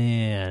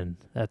 Man,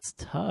 that's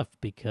tough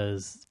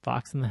because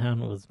Fox and the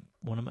Hound was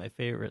one of my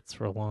favorites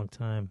for a long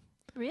time.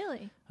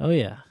 Really? Oh,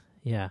 yeah.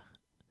 Yeah.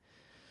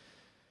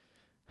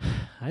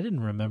 I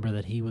didn't remember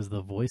that he was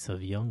the voice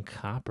of young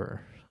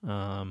Copper.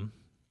 But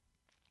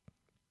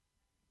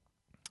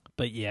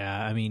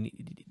yeah, I mean,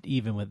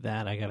 even with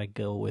that, I got to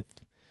go with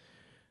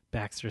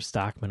Baxter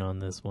Stockman on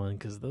this one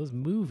because those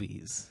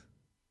movies,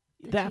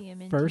 that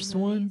first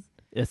one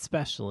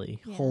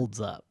especially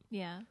holds up.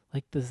 Yeah.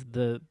 Like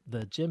the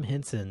Jim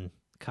Henson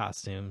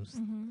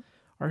costumes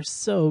are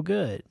so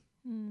good.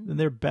 And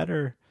they're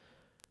better.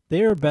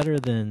 They are better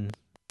than,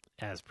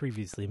 as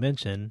previously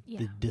mentioned,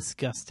 the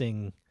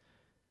disgusting,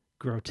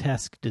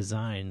 grotesque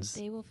designs.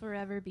 They will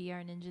forever be our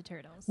Ninja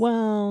Turtles.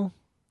 Well,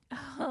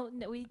 oh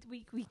no, we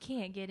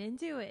can't get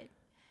into it.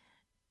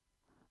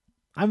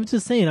 I'm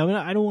just saying.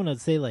 I don't want to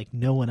say like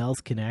no one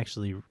else can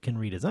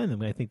redesign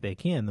them. I think they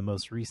can. The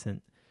most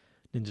recent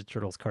Ninja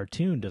Turtles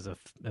cartoon does a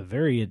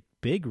very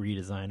big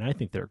redesign. I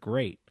think they're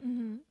great.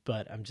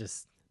 But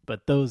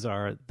those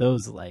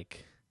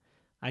like,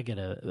 I get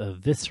a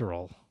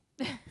visceral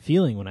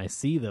feeling when I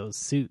see those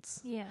suits.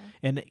 Yeah.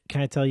 And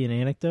can I tell you an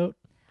anecdote?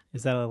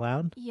 Is that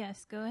allowed?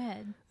 Yes, go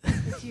ahead.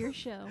 It's your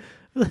show.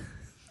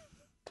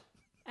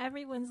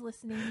 Everyone's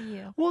listening to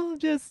you. Well,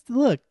 just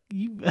look.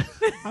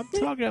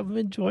 I'm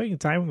enjoying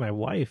time with my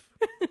wife.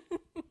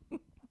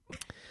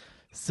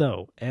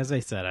 So, as I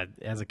said,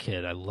 as a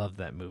kid, I loved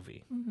that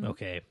movie.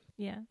 Okay.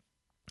 Yeah.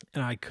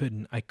 And I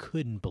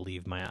couldn't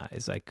believe my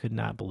eyes. I could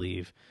not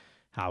believe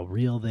how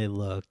real they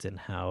looked and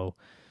how,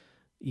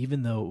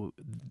 even though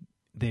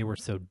they were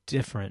so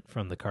different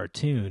from the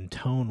cartoon,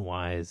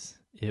 tone-wise,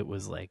 it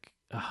was like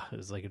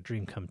a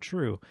dream come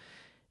true.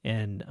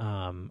 And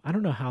I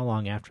don't know how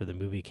long after the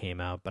movie came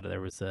out, but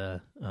there was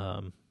in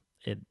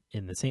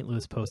the St.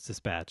 Louis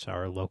Post-Dispatch,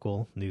 our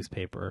local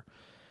newspaper,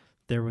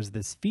 there was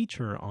this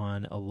feature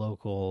on a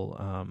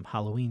local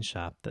Halloween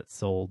shop that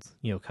sold,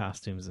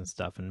 costumes and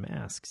stuff and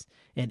masks.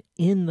 And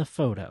in the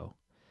photo,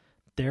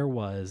 there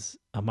was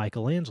a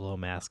Michelangelo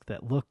mask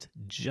that looked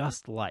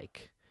just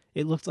like,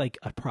 it looked like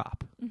a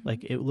prop.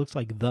 Like it looked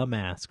like the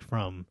mask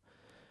from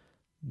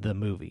the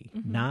movie.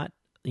 Not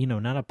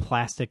a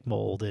plastic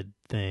molded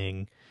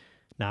thing,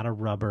 not a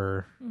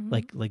rubber,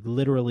 like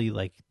literally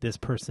like this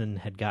person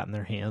had gotten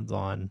their hands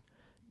on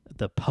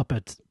the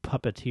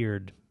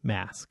puppeteered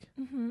mask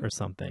or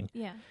something.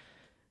 Yeah.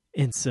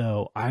 And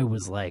so I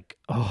was like,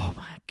 oh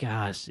my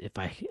gosh,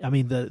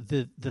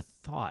 the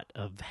thought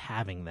of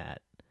having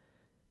that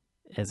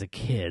as a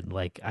kid.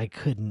 Like I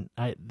couldn't.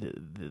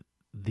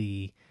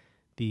 The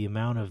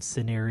amount of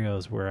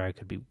scenarios where I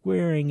could be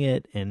wearing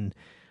it and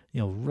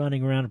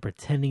running around and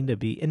pretending to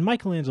be. And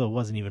Michelangelo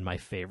wasn't even my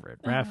favorite.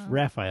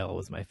 Raphael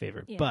was my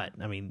favorite. Yeah. But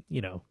I mean,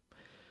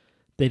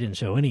 they didn't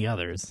show any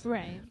others.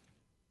 Right.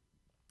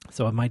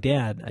 So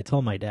I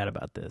told my dad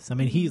about this. I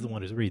mean, he's the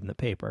one who's reading the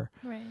paper.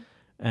 Right.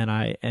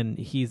 And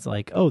he's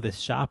like, "Oh, this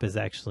shop is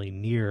actually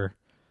near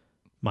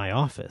my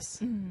office."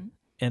 Mm-hmm.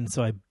 And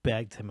so I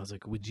begged him. I was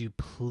like, "Would you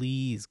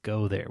please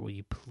go there? Will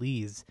you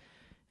please,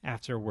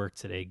 after work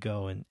today,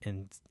 go and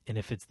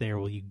if it's there,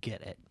 will you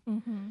get it?"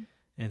 Mm-hmm.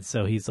 And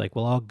so he's like,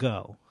 "Well, I'll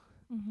go.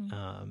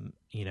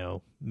 Mm-hmm.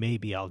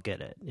 Maybe I'll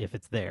get it if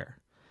it's there."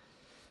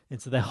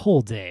 And so that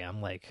whole day,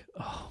 I'm like,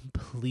 "Oh,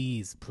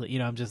 please."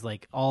 I'm just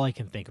like, all I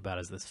can think about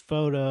is this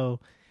photo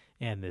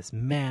and this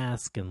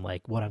mask and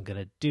like what I'm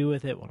gonna do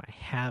with it when I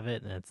have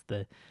it. And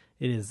it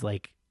is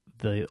like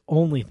the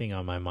only thing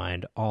on my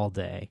mind all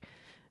day.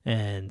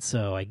 And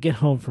so I get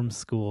home from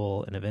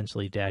school, and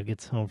eventually Dad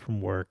gets home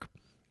from work,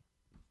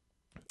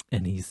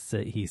 and he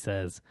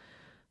says,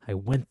 "I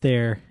went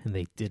there and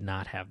they did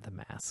not have the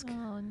mask."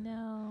 Oh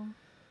no.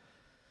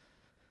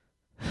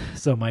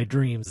 So my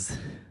dreams,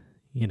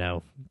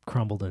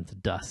 crumbled into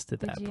dust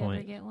at that Did you point.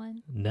 ever get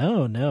one?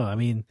 No. I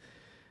mean,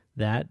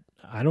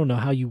 I don't know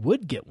how you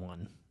would get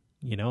one,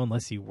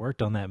 unless you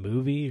worked on that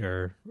movie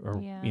or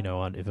Yeah.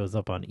 if it was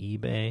up on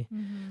eBay.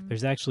 Mm-hmm.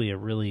 There's actually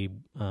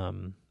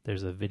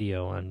there's a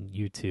video on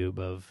YouTube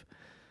of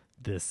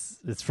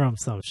this. It's from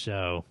some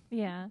show,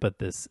 Yeah. but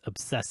this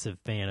obsessive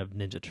fan of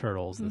Ninja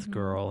Turtles, this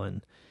girl,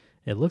 and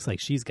it looks like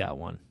she's got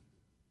one.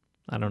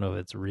 I don't know if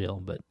it's real,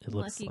 but it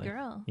looks Lucky like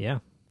girl. Yeah.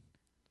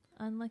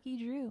 Unlucky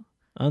Drew.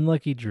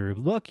 Unlucky Drew.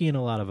 Lucky in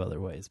a lot of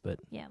other ways, but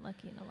Yeah,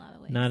 lucky in a lot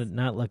of ways.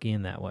 not lucky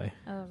in that way.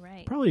 Oh,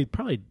 right. Probably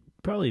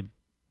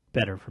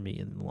better for me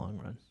in the long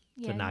run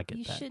Yeah, to not get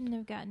you that. shouldn't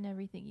have gotten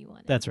everything you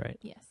wanted. That's right.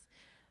 Yes.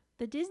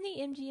 The Disney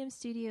MGM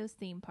Studios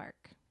theme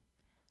park.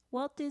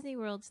 Walt Disney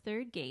World's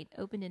third gate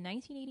opened in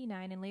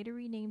 1989 and later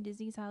renamed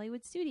Disney's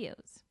Hollywood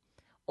Studios.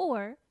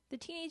 Or the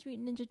Teenage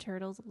Mutant Ninja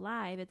Turtles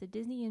live at the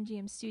Disney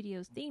MGM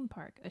Studios theme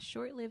park, a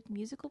short-lived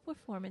musical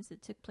performance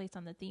that took place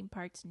on the theme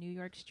park's New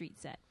York street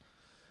set.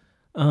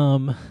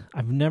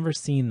 I've never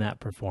seen that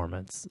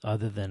performance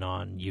other than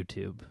on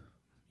YouTube.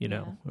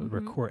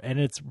 Record, and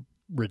it's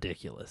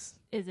ridiculous.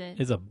 Is it?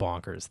 It's a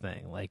bonkers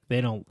thing. Like they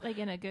don't Like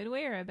in a good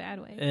way or a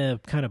bad way?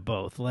 kind of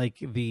both. Like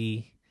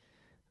the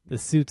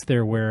suits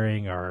they're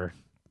wearing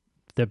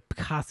the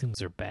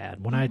costumes are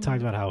bad. When I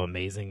talked about how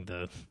amazing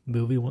the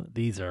movie was,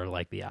 these are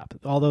like the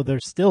opposite. Although they're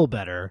still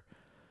better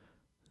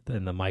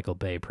than the Michael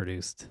Bay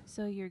produced.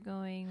 So you're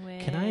going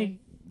with...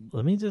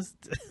 Let me just...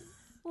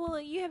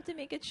 Well, you have to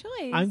make a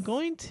choice. I'm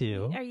going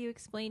to. Are you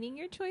explaining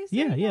your choice?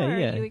 Yeah, right yeah, now, or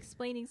yeah. Are you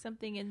explaining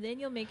something and then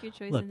you'll make your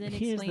choice Look, and then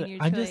here's explain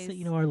your I'm choice?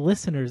 just, our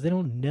listeners, they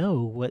don't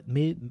know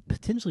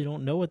potentially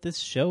don't know what this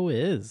show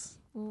is.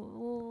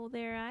 Well,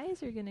 their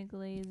eyes are going to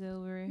glaze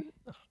over.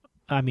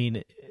 I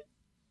mean,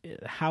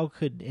 how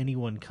could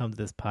anyone come to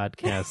this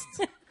podcast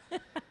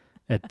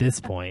at this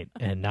point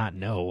and not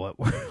know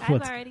what's...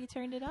 I've already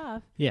turned it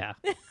off. Yeah.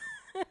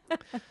 I'm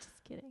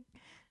just kidding.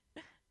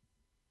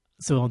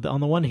 So on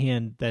the one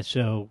hand, that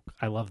show,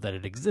 I love that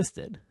it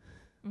existed.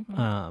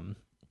 Mm-hmm.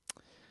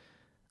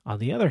 On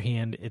the other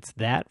hand, it's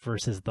that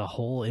versus the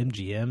whole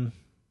MGM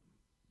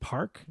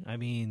park. I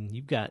mean,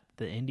 you've got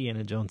the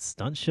Indiana Jones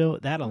stunt show.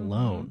 That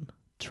alone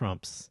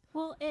trumps.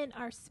 Well, in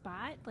our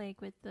spot,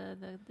 like with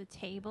the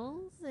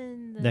tables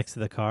and Next to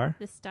the car?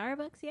 the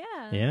Starbucks,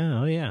 yeah. Yeah,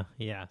 oh yeah,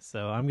 yeah.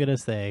 So I'm going to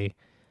say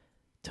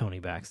Tony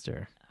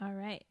Baxter. All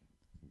right.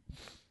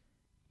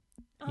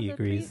 He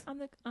agrees. On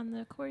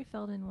the Corey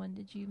Feldman one,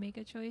 did you make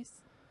a choice?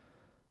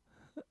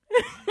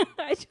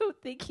 I don't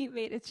think you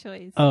made a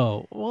choice.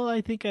 Oh, well,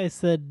 I think I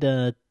said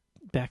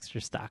Baxter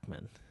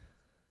Stockman.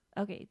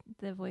 Okay,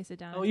 the voice of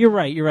Donna. Oh, you're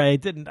right. I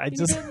didn't. I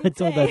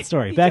told that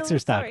story. You Baxter told the story.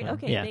 Stockman.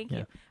 Okay, yeah, thank yeah.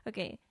 you.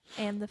 Okay,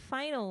 and the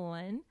final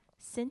one,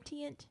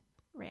 sentient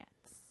rats.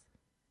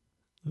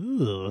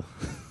 Ooh.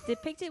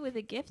 Depicted with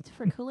a gift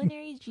for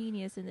culinary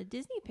genius in the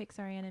Disney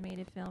Pixar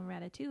animated film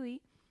Ratatouille,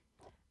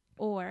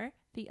 or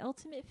the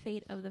ultimate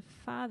fate of the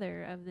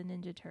father of the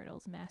Ninja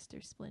Turtles, Master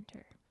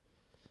Splinter.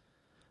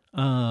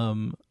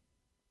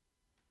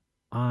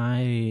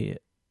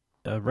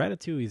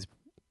 Ratatouille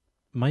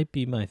might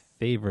be my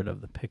favorite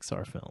of the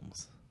Pixar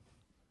films.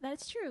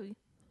 That's true.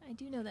 I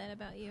do know that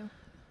about you.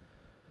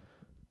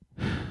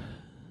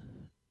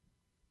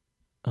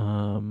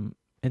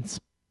 And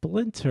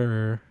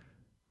Splinter,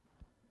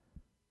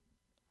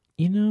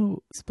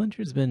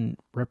 Splinter's been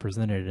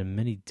represented in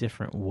many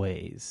different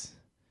ways.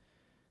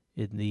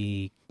 In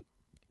the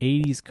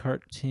 80s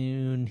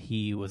cartoon,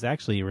 he was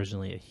actually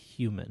originally a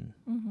human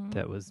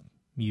that was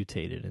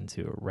mutated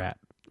into a rat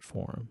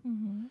form.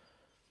 Mm-hmm.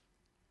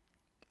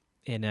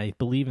 And I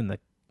believe in the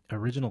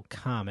original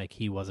comic,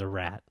 he was a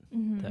rat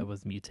that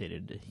was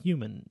mutated to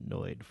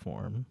humanoid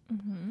form.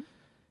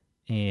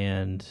 Mm-hmm.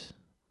 And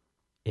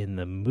in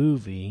the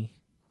movie,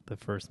 the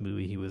first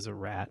movie, he was a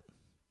rat.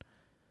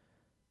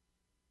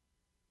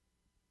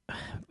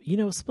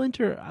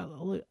 Splinter. I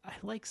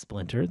like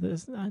Splinter.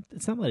 It's not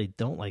that I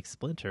don't like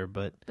Splinter,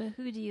 but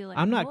who do you like?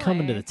 I'm not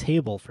coming to more? the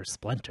table for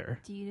Splinter.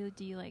 Do you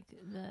like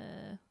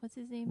what's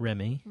his name?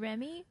 Remy.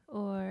 Remy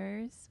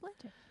or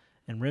Splinter?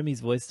 And Remy's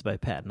voiced by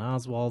Patton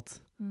Oswalt.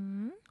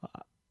 Mm-hmm.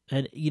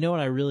 And you know what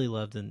I really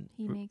loved?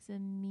 He makes a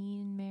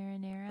mean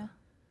marinara.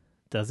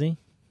 Does he?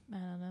 I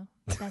don't know.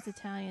 That's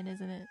Italian,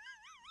 isn't it?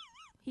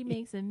 He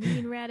makes a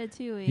mean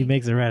ratatouille. He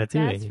makes a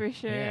ratatouille. That's for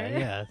sure.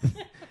 Yeah.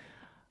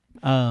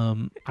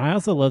 I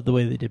also love the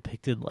way they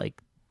depicted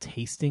like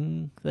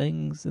tasting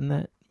things in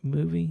that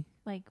movie,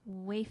 like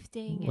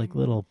wafting, like and,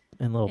 little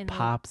and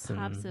pops of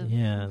and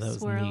yeah, that was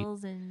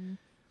swirls neat. and.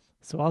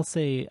 So I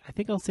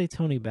think I'll say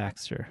Tony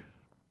Baxter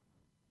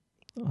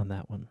on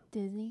that one.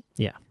 Disney.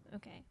 Yeah.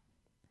 Okay.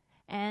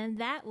 And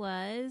that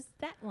was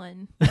that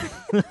one.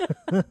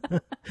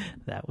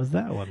 That was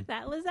that one.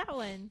 That was that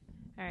one.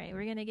 All right,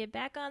 we're gonna get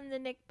back on the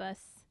Nick bus.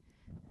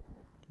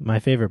 My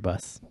favorite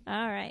bus.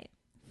 All right,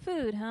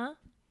 food, huh?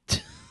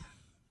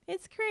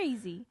 It's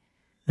crazy.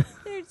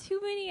 There are too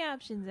many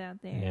options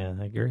out there. Yeah,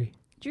 I agree.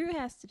 Drew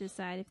has to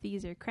decide if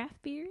these are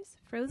craft beers,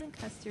 frozen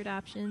custard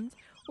options,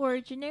 or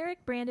generic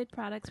branded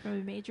products from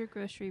a major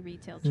grocery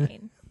retail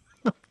chain.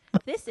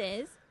 This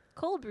is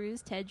Cold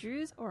Brews, Ted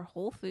Drew's, or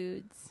Whole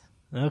Foods.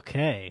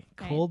 Okay.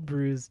 Right. Cold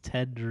Brews,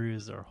 Ted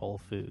Drew's, or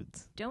Whole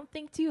Foods. Don't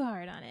think too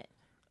hard on it.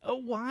 Oh,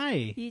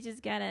 why? You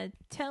just gotta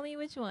tell me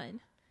which one.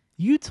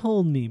 You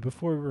told me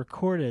before we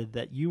recorded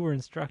that you were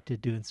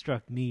instructed to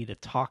instruct me to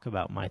talk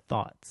about my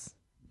thoughts.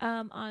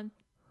 On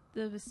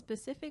the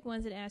specific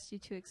ones that asked you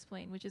to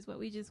explain, which is what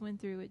we just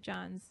went through with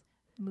John's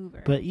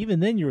mover. But even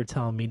then you were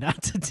telling me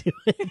not to do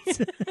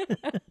it.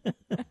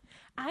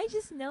 I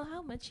just know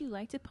how much you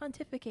like to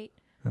pontificate.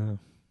 Oh.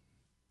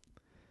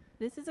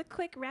 This is a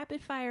quick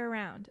rapid fire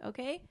round,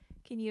 okay?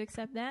 Can you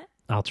accept that?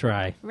 I'll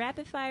try.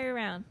 Rapid fire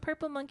round.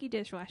 Purple Monkey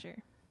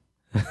dishwasher.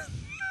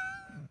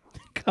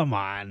 Come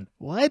on.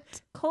 What?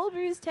 Cold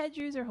Brews, Ted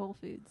Drew's, or Whole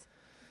Foods?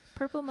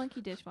 Purple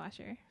Monkey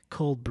dishwasher.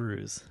 Cold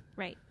Brews.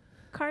 Right.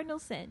 Cardinal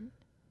Sin.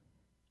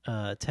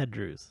 Ted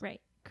Drew's. Right.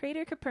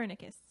 Crater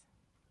Copernicus.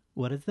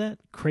 What is that?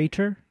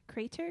 Crater?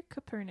 Crater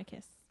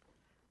Copernicus.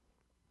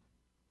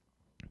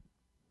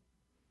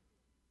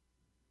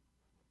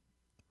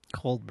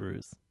 Cold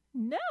Brews.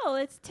 No,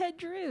 it's Ted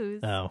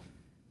Drew's. Oh.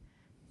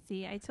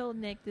 See, I told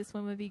Nick this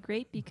one would be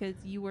great because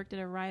you worked at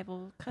a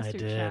rival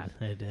custard shop.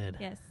 I did.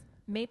 Yes.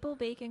 Maple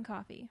bacon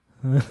coffee.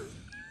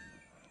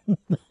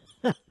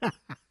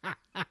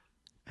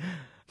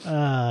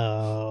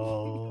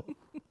 Oh.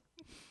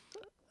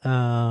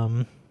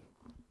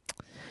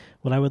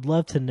 What I would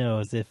love to know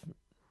is if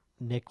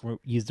Nick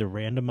used a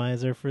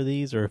randomizer for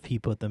these or if he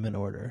put them in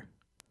order.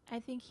 I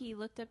think he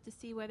looked up to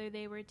see whether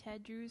they were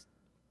Ted Drew's,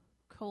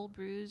 Cold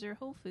Brews, or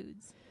Whole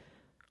Foods.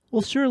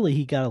 Well, surely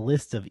he got a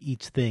list of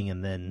each thing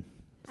and then...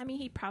 I mean,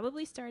 he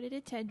probably started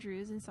at Ted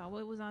Drew's and saw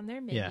what was on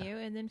their menu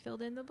and then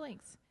filled in the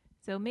blanks.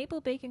 So, maple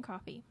bacon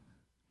coffee.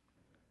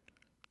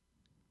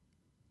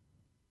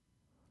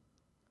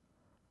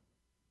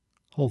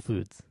 Whole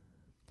Foods.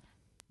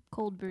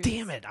 Cold Brews.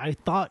 Damn it. I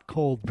thought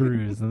Cold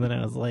Brews. And then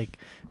I was like,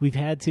 we've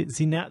had to...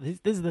 See, now, this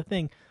is the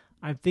thing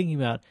I'm thinking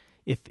about.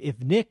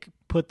 If Nick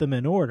put them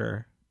in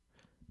order,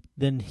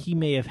 then he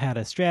may have had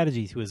a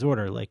strategy to his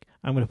order. Like,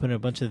 I'm going to put in a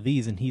bunch of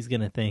these, and he's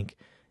going to think,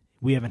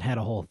 we haven't had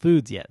a Whole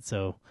Foods yet.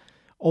 So,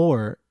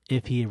 or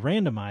if he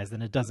randomized,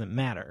 then it doesn't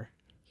matter.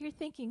 You're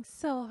thinking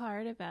so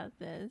hard about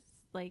this,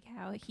 like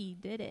how he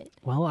did it.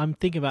 Well, I'm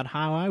thinking about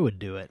how I would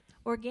do it.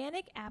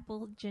 Organic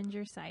apple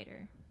ginger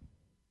cider.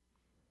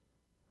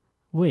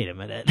 Wait a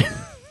minute.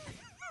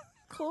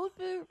 Cold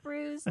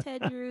Brews,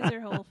 Ted Drew's, or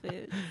Whole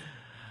Foods?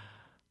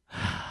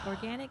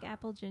 Organic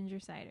apple ginger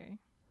cider.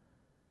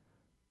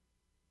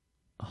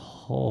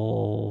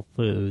 Whole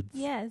Foods.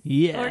 Yes.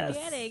 Yes.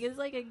 Organic is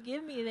like a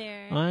gimme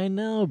there. I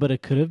know, but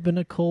it could have been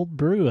a cold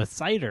brew, a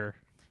cider.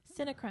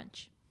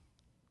 Cinnacrunch.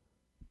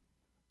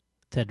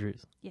 Ted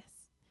Drew's. Yes.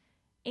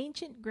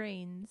 Ancient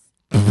grains.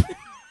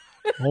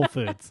 Whole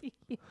Foods.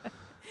 Yeah.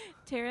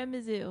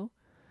 Tiramisu.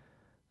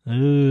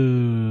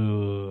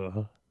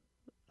 Ooh.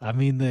 I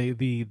mean,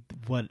 the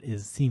what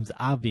seems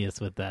obvious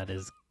with that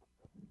is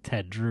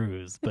Ted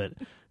Drew's, but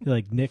I feel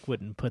like Nick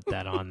wouldn't put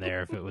that on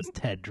there if it was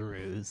Ted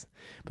Drew's.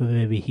 But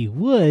maybe he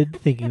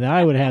would, thinking that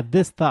I would have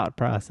this thought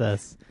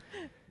process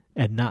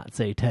and not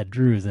say Ted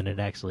Drew's, and it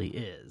actually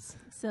is.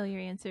 So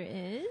your answer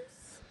is?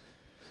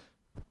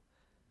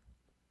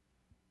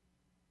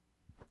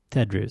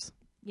 Ted Drew's.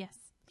 Yes.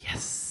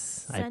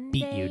 Yes. Sunday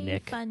I beat you,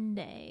 Nick. Fun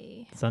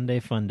Day. Sunday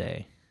Fun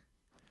Day.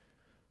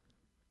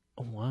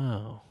 Oh,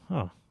 wow.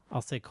 Oh,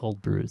 I'll say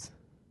Cold Brews.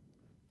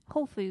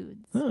 Whole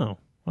Foods. Oh,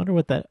 wonder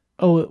what that...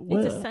 Oh,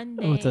 It's a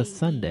Sunday. Oh, it's a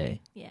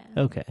Sunday. Yeah.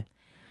 Okay.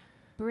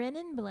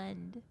 Brennan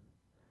Blend.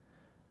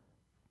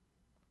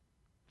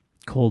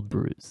 Cold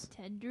Brews.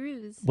 Ted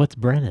Drew's. What's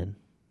Brennan?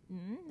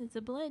 It's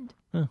a blend.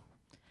 Oh.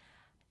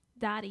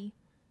 Dottie.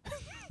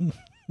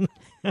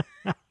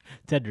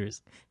 Ted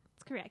Drew's.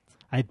 That's correct.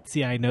 I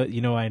know. You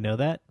know why I know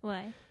that?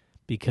 Why?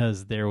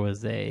 Because there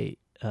was a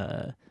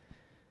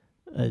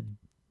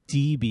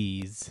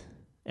DB's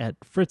at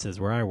Fritz's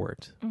where I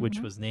worked, which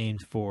Mhm. was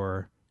named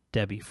for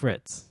Debbie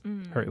Fritz.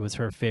 It was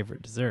her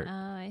favorite dessert. Oh,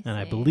 I see. And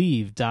I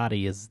believe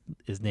Dottie is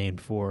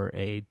named for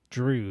a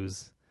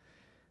Drew's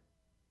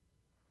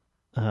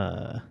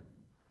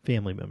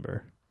family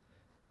member.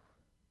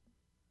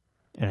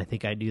 And I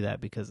think I knew that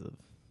because of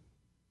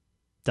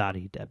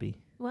Dottie Debbie.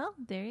 Well,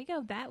 there you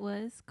go. That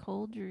was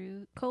Cold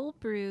Brews,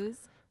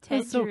 That Ted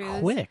was so Drew's,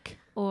 quick.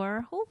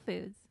 or Whole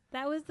Foods.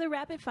 That was the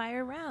rapid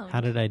fire round. How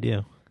did I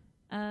do?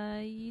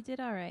 You did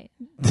all right.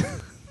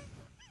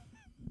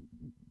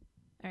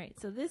 All right,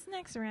 so this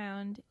next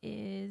round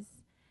is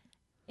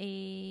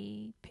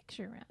a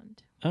picture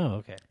round. Oh,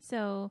 okay.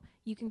 So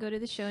you can go to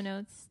the show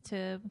notes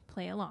to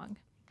play along.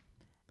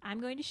 I'm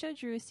going to show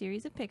Drew a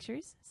series of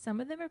pictures. Some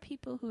of them are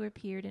people who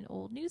appeared in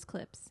old news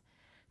clips.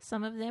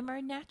 Some of them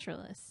are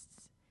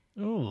naturalists.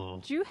 Oh.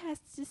 Drew has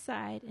to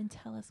decide and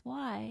tell us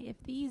why, if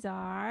these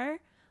are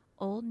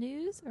old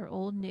news or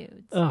old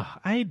nudes. Oh,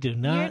 I do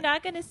not. You're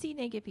not going to see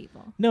naked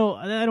people. No,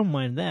 I don't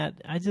mind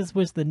that. I just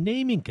wish the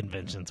naming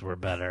conventions were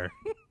better.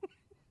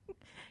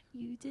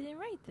 You didn't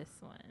write this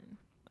one.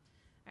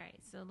 All right,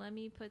 so let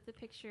me put the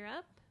picture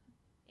up,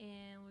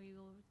 and we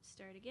will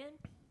start again.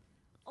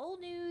 Old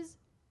news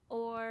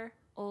or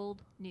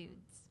old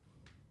nudes?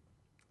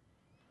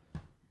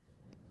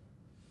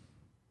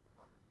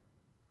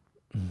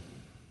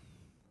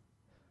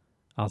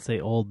 I'll say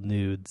old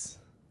nudes.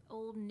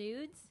 Old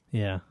nudes?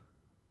 Yeah.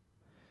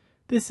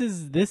 This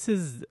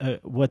is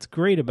what's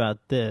great about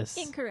this.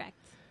 Incorrect.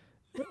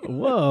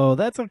 Whoa,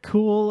 that's a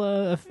cool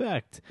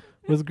effect.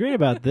 What's great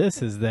about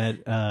this is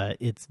that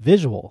it's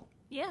visual,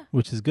 Yeah.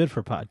 which is good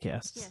for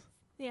podcasts. Yes.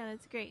 Yeah,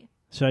 that's great.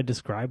 Should I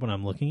describe what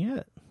I'm looking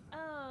at?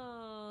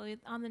 Oh,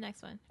 on the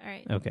next one. All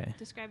right. Okay.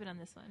 Describe it on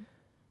this one.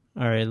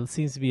 All right. It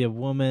seems to be a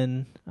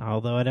woman,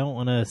 although I don't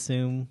want to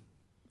assume.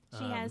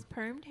 She has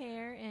permed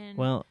hair and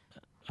Well,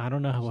 I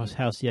don't know how She's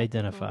she respectable.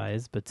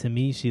 identifies, but to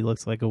me, she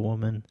looks like a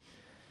woman.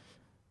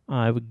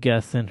 I would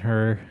guess in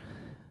her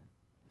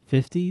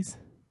 50s.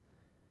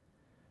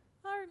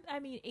 or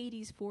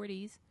 80s,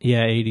 40s.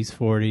 Yeah, 80s,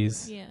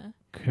 40s. Yeah.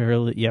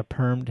 Curly, yeah,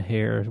 permed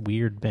hair,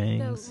 weird So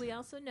bangs. we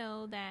also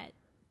know that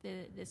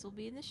this will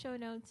be in the show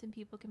notes and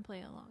people can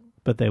play along.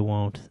 But they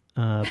won't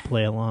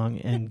play along.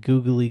 And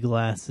googly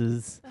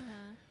glasses, Uh-huh.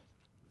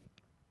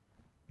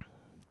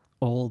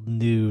 old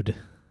nude.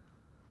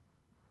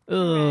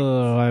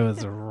 Oh, I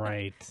was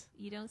right.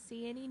 You don't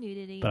see any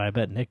nudity. But I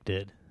bet Nick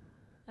did.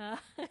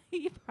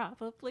 You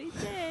probably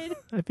did.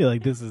 I feel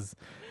like this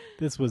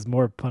was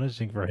more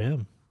punishing for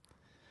him.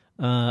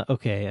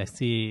 Okay, I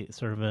see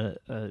sort of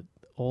a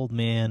old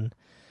man.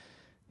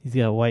 He's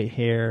got white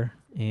hair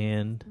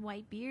and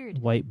White beard.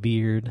 white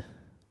beard.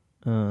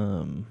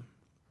 I'm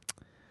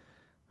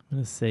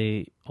gonna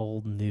say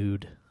old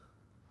nude.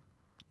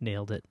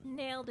 Nailed it.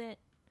 Nailed it.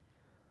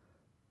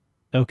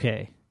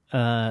 Okay.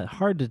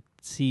 Hard to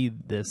see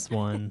this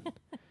one.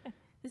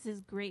 This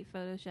is great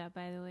Photoshop,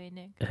 by the way,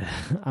 Nick.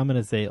 I'm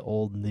gonna say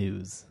old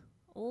news.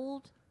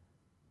 Old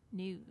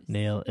news.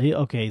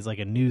 Okay, he's like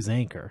a news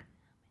anchor.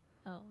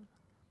 Oh,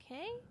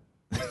 okay.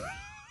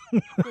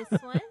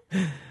 This one?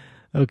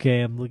 Okay,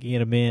 I'm looking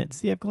at a man.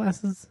 Does he have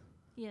glasses?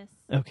 Yes.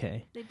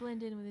 Okay. They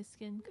blend in with his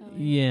skin color.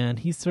 Yeah, and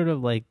he's sort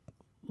of like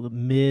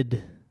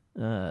mid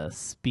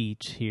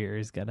speech here.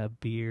 He's got a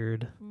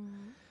beard.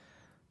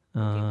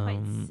 Looking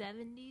quite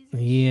 70s.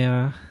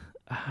 Yeah,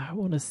 I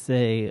want to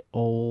say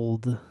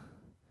old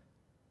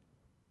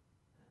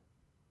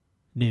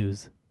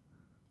news.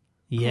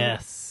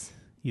 Yes,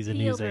 he's a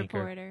news anchor.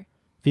 Reporter.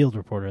 Field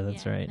reporter,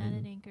 that's Yeah, right. not And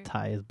an anchor.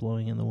 tie is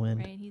blowing in the wind.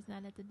 Right, he's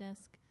not at the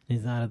desk.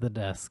 He's not at the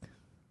desk.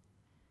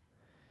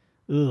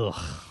 Ugh.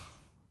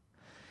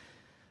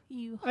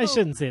 You I hope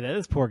shouldn't say that.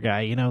 This poor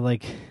guy,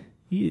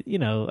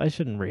 I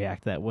shouldn't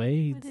react that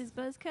way. with his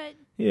buzz cut.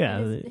 Yeah,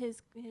 and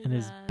his and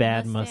his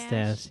bad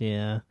mustache,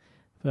 yeah.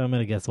 But I'm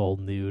gonna guess old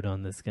nude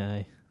on this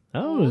guy.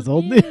 Oh, it's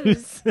Old old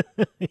news. news.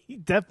 He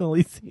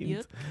definitely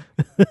seems.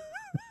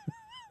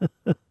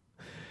 Yep.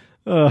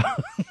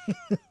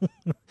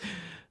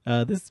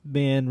 This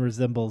man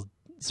resembles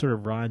sort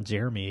of Ron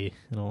Jeremy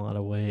in a lot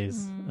of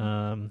ways.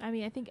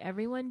 I think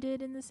everyone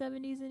did in the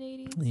 70s and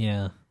 80s.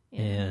 Yeah,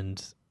 Yeah.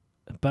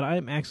 but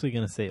I'm actually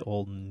gonna say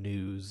old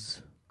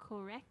news.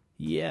 Correct.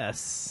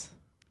 Yes.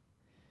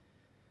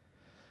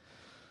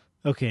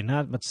 Okay,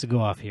 not much to go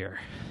off here.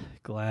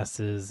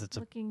 Glasses. It's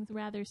a Looking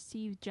rather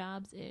Steve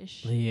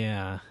Jobs-ish.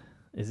 yeah.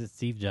 Is it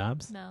Steve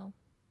Jobs? No.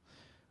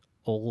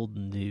 Old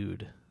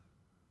nude.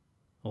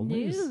 Old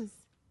News. news.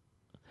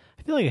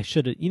 I feel like I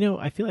should.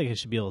 I feel like I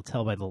should be able to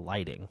tell by the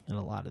lighting in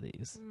a lot of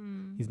these.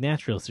 These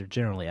naturalists are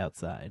generally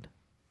outside.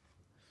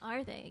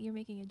 Are they? You're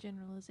making a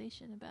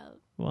generalization about.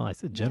 Well, I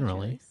said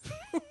generally.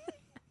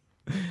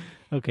 naturalists.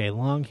 Okay,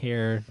 long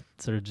hair,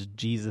 sort of just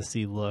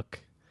Jesus-y look.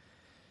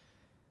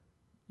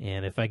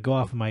 And if I go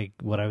off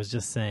what I was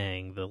just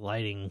saying, the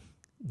lighting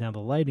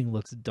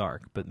looks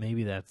dark, but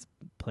maybe that's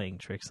playing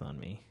tricks on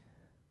me.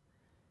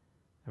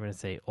 I'm going to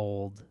say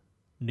old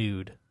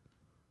nude.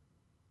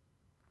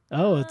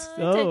 Oh, it's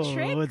a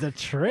trick. It's a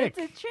trick.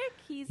 It's a trick.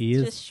 He's He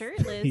is- just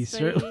shirtless, he's but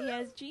shirtless. he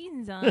has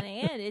jeans on,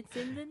 and it's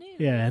in the news.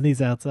 Yeah, and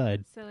he's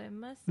outside. So it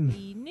must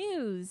be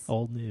news.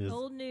 Old news.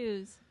 Old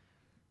news.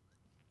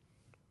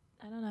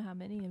 I don't know how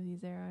many of these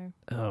there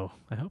are. Oh,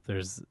 I hope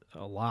there's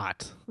a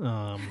lot.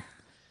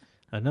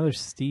 Another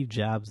Steve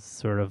Jobs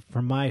sort of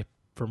from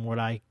what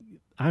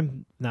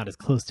I'm not as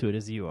close to it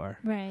as you are.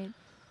 Right.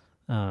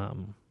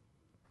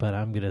 But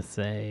I'm gonna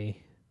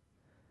say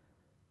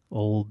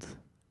old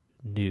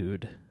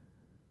nude.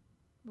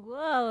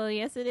 Whoa,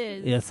 yes it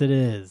is. Yes, it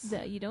is.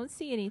 You don't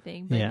see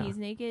anything, but Yeah. he's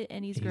naked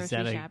and he's grocery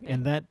at shopping.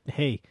 and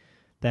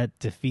that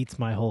defeats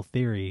my whole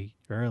theory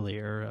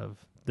earlier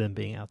of them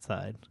being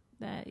outside.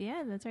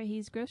 That's right.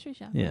 He's grocery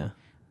shopping. Yeah,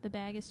 The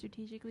bag is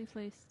strategically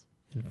placed.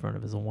 in front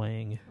of his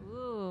wang.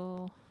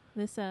 Ooh,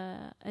 this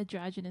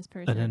androgynous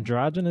person. An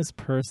androgynous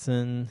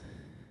person.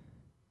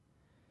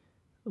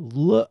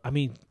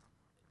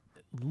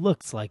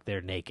 Looks like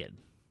they're naked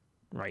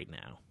right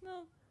now.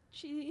 No,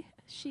 she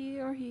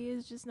or he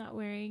is just not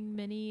wearing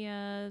many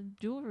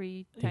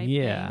jewelry type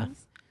Yeah.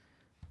 things.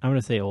 I'm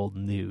gonna say old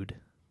nude,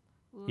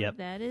 Ooh, Yep.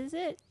 that is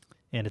it.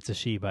 and it's a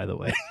she, by the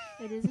way.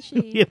 It is a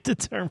We she. have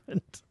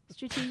determined.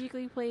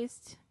 Strategically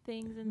placed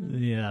things in the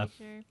Yeah.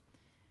 picture.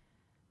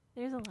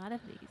 There's a lot of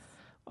these.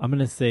 I'm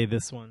gonna say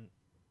this one.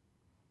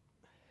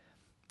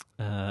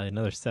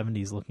 Another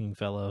 70s looking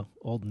fellow.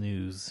 Old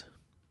news.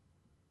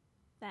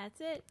 That's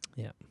it.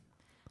 Yep.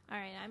 All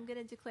right, I'm going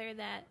to declare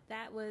that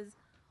was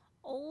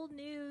old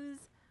news.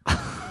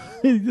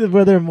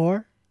 Were there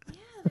more? Yeah,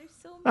 there's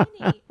so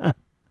many. Like,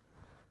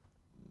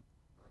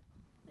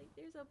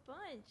 there's a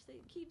bunch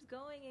that keeps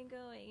going and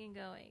going and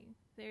going.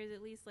 There's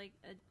at least like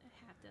a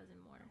half dozen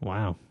more.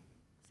 Wow.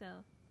 So,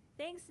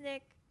 thanks,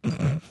 Nick.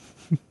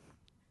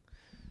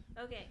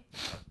 Okay,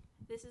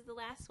 this is the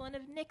last one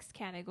of Nick's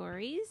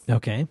categories.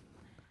 Okay.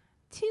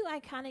 2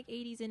 iconic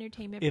 80s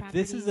entertainment If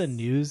properties. this is a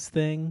news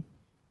thing,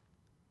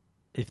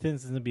 if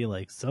this is gonna be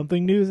like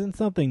something news and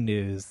something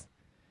news,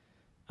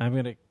 I'm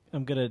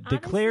gonna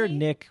declare Honestly-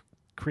 Nick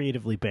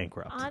creatively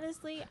bankrupt.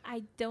 Honestly,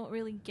 I don't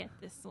really get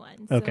this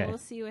one. So Okay. we'll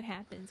see what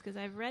happens because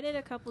I've read it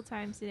a couple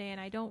times today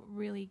and I don't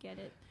really get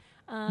it.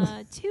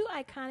 2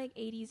 iconic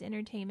 80s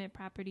entertainment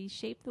properties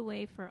shape the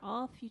way for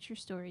all future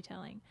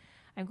storytelling.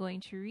 I'm going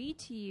to read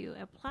to you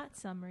a plot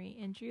summary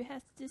and Drew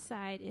has to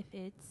decide if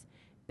it's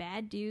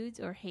Bad Dudes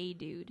or Hey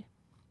Dude.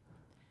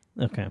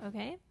 Okay.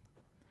 Okay?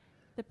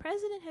 The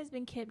president has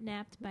been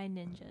kidnapped by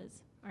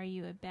ninjas. Are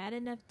you a bad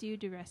enough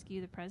dude to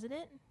rescue the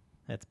president?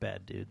 That's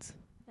Bad Dudes.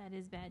 That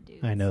is Bad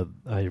Dudes. I know.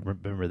 I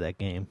remember that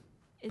game.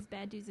 Is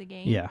Bad Dudes a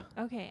game? Yeah.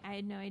 Okay, I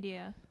had no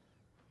idea.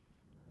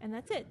 And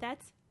that's it.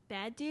 That's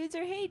Bad Dudes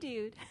or Hey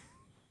Dude.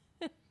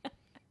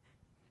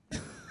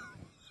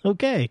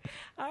 Okay.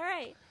 All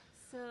right.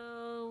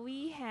 So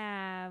we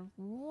have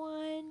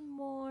one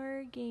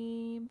more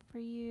game for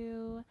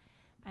you.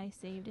 I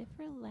saved it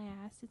for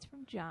last. It's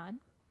from John.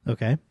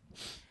 Okay.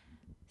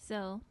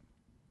 So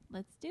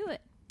let's do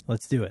it.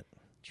 Let's do it.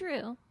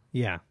 Drew,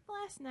 Yeah.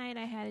 last night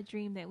I had a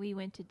dream that we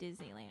went to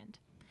Disneyland.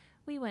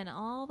 We went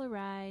all the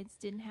rides,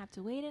 didn't have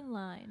to wait in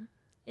line.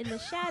 In the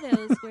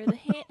shadows where the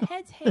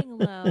heads hang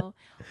low,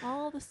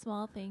 all the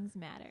small things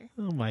matter.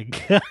 Oh my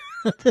god.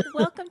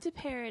 Welcome to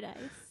paradise.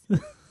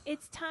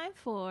 It's time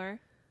for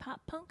pop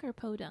punk or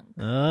podunk.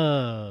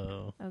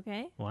 Oh.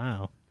 Okay?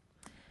 Wow.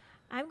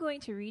 I'm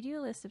going to read you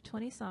a list of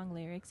 20 song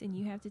lyrics, and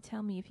you have to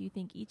tell me if you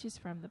think each is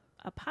from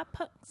a pop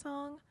punk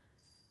song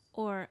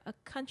or a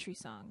country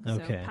song.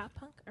 Okay. So pop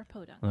punk or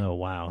podunk. Oh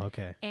wow.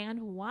 Okay.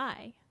 And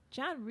why.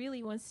 John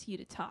really wants you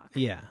to talk.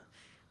 Yeah.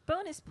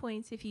 Bonus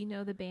points if you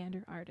know the band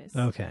or artist.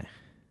 Okay.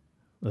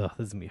 Ugh,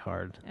 this is gonna be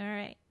hard. All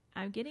right.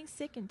 I'm getting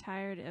sick and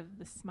tired of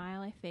the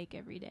smile I fake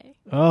every day.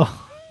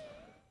 Oh.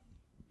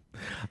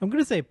 I'm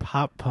gonna say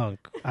pop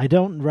punk. I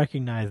don't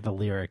recognize the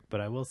lyric,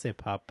 but I will say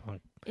pop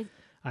punk.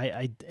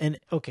 I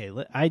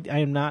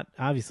am not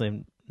I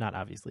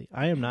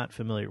am not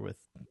familiar with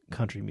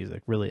country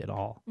music really at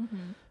all. Mm-hmm.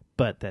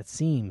 But that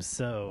seems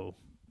so.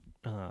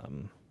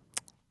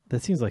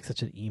 That seems like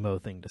such an emo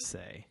thing to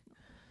say.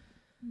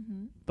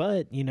 Mm-hmm.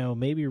 But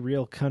maybe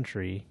real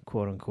country,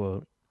 quote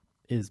unquote,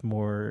 is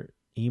more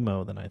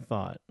emo than I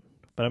thought.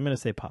 But I'm gonna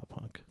say pop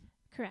punk.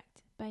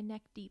 Correct. By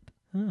Neck Deep.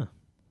 Huh.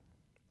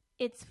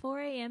 It's 4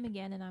 a.m.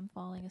 again and I'm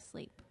falling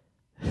asleep.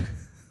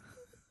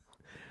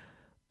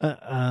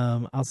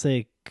 I'll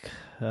say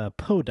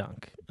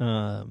podunk.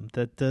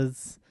 That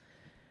does.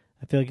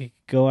 I feel like it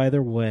could go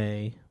either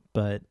way,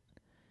 but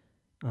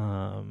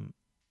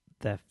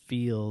that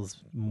feels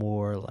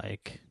more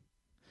like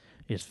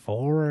it's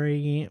 4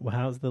 a.m.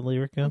 How's the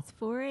lyric go? It's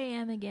 4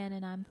 a.m. again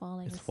and I'm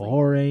falling It's asleep.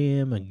 4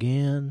 a.m.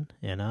 again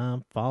and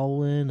I'm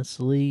falling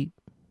asleep.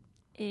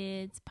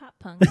 It's pop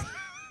punk.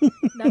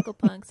 Knuckle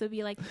punk. So it'd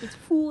be like, it's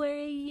 4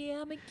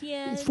 a.m.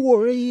 again. It's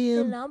 4 and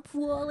a.m. I'm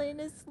falling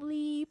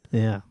asleep.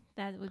 Yeah,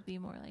 That would be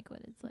more like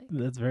what it's like.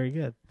 that's very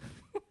good.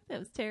 That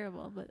was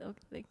terrible, but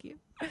okay, thank you.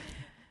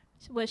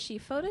 Was she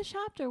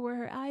photoshopped or were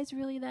her eyes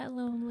really that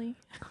lonely?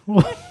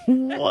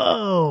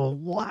 Whoa!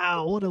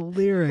 Wow! What a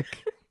lyric!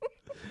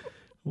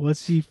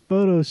 Was she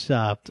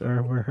photoshopped,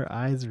 or were her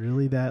eyes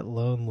really that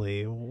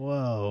lonely?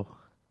 Whoa.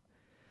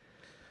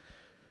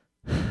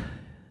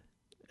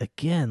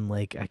 Again,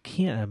 like, I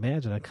can't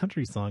imagine a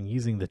country song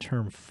using the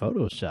term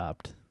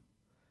photoshopped.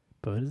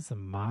 But it's a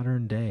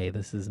modern day.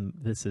 This is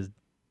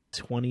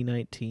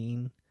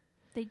 2019.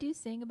 They do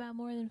sing about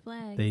more than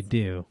flags. They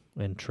do.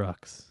 And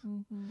trucks.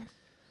 Mm-hmm.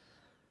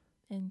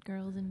 And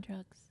girls in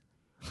trucks.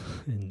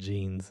 And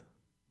jeans.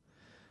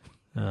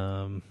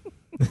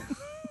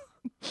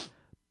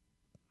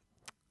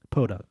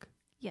 Podunk.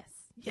 Yes.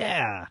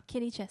 Yeah.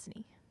 Kitty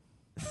Chesney.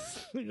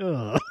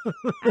 Ugh.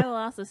 I will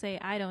also say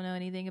I don't know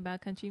anything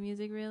about country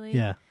music, really.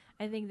 Yeah.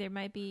 I think there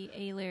might be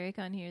a lyric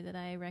on here that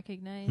I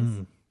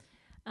recognize.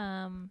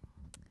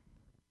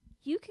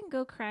 You can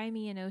go cry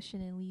me an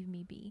ocean and leave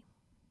me be.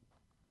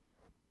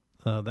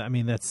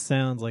 That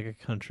sounds like a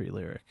country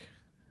lyric.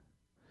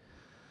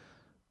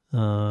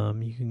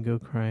 You can go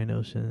cry an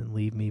ocean and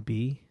leave me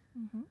be.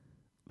 Mm-hmm.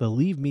 But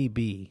leave me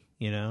be,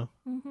 you know?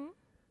 Mm-hmm.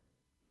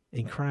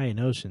 And cry an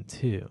ocean,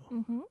 too.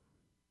 Mm-hmm.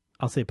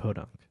 I'll say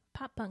podunk.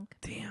 Pop punk.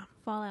 Damn.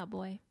 Fall Out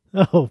Boy.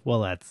 Oh,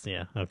 well, that's,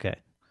 yeah, okay.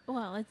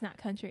 Well, it's not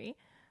country.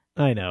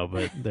 I know,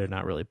 but they're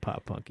not really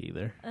pop punk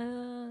either.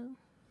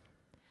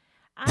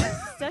 I'm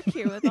stuck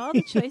here with all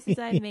the choices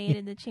I've made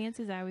and the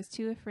chances I was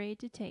too afraid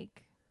to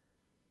take.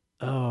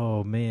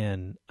 Oh,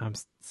 man.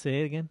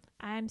 Say it again?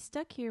 I'm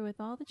stuck here with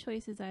all the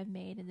choices I've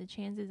made and the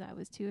chances I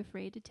was too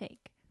afraid to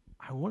take.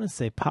 I want to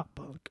say pop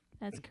punk.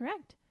 That's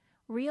correct.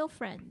 Real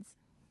Friends.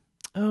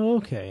 Oh,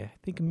 okay. I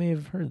think I may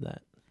have heard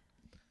that.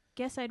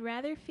 Guess I'd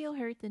rather feel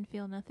hurt than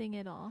feel nothing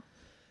at all.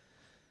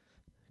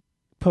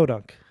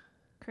 Podunk.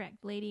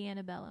 Correct. Lady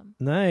Antebellum.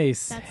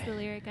 Nice. That's the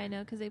lyric I know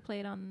because they play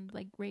it on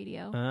like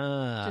radio.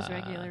 Just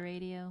regular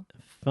radio.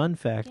 Fun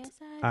fact,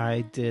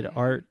 I did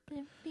art.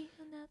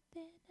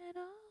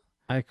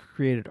 I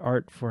created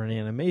art for an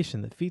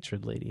animation that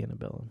featured Lady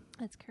Antebellum.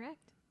 That's correct.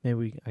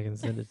 Maybe I can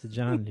send it to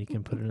John and he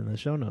can put it in the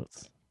show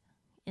notes.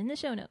 In the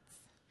show notes.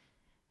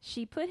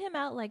 She put him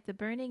out like the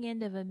burning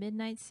end of a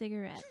midnight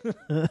cigarette.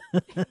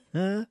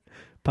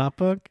 Pop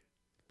punk?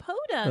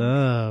 Podunk.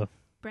 Oh.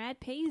 Brad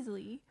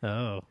Paisley.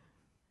 Oh.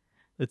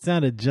 It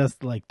sounded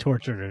just like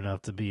tortured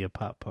enough to be a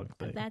pop punk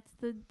thing. That's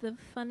the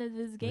fun of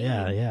this game.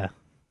 Yeah, yeah.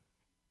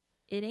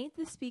 It ain't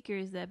the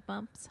speakers that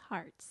bumps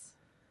hearts.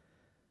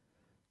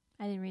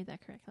 I didn't read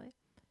that correctly.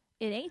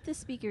 It ain't the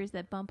speakers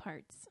that bump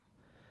hearts.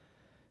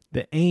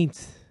 The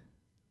ain't,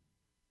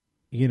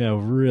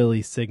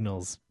 really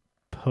signals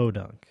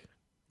podunk,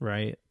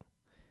 right?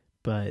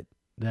 But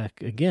that,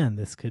 again,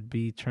 this could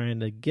be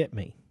trying to get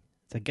me.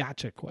 It's a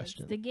gotcha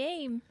question. It's the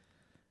game.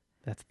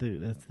 That's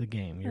the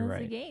game. You're That's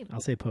right. the game.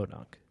 I'll say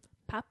podunk.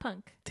 Pop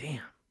punk.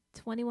 Damn.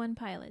 21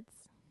 Pilots.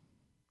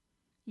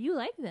 You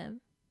like them,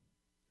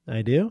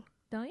 I do?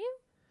 don't you?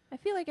 I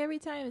feel like every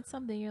time it's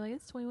something, you're like,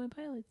 it's 21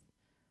 Pilots.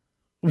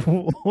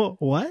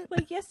 What?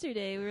 Like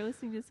yesterday, we were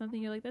listening to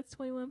something, you're like, that's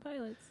 21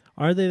 Pilots.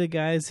 Are they the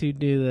guys who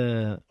do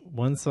the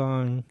one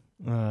song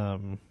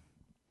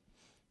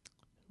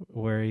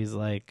where he's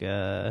like,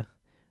 I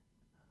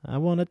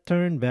want to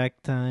turn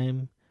back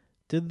time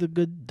to the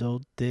good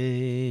old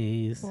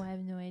days. Oh, I have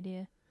no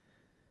idea.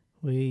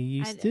 We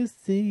used to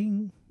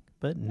sing,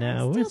 but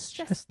now still we're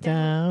stressed stressed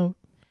out.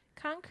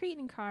 Concrete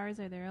and cars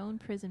are their own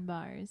prison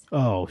bars.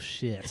 Oh,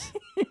 shit.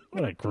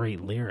 What a great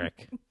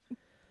lyric.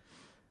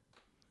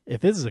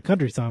 If this is a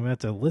country song, I'm going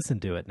to have to listen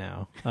to it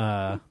now. But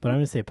I'm going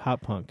to say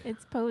pop punk.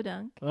 It's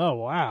Podunk. Oh,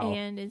 wow.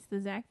 And it's the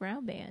Zac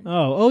Brown band.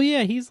 Oh,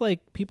 yeah. He's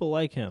like, people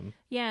like him.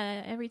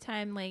 Yeah, every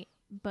time like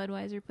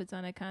Budweiser puts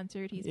on a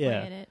concert, he's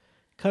playing it.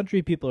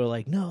 Country people are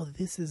like, no,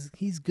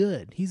 he's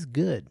good. He's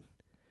good.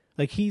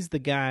 Like, he's the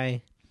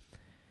guy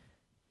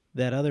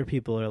that other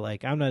people are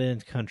like, I'm not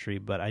into country,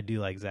 but I do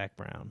like Zac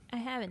Brown. I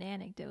have an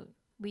anecdote.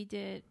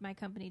 My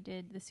company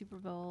did the Super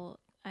Bowl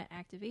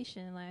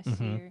activation last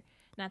year,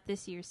 not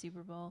this year's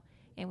Super Bowl,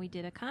 and we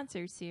did a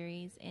concert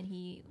series, and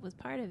he was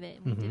part of it.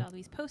 And we did all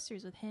these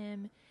posters with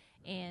him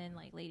and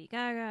like Lady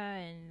Gaga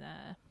and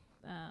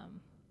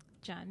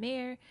John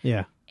Mayer.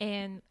 Yeah.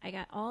 And I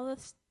got all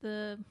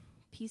the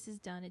pieces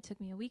done. It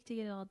took me a week to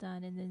get it all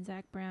done, and then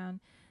Zac Brown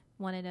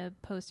wanted a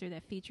poster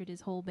that featured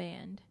his whole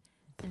band,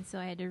 and so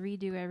I had to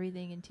redo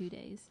everything in 2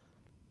 days.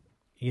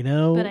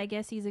 But I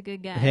guess he's a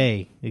good guy.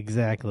 Hey,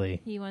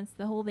 exactly. He wants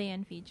the whole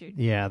band featured.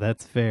 Yeah,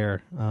 that's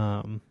fair.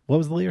 What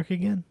was the lyric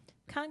again?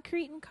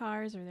 Concrete and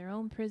cars are their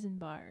own prison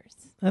bars.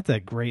 That's a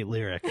great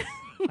lyric.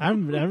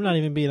 I'm not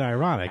even being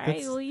ironic. All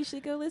right, well, you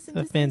should go listen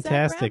to a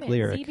fantastic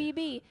lyric.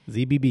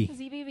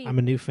 ZBB. I'm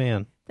a new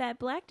fan. That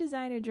black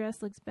designer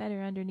dress looks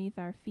better underneath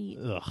our feet.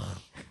 Ugh.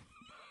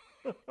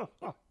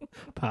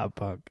 Pop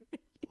punk.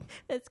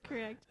 That's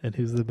correct. And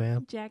who's the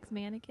band? Jack's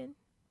Mannequin.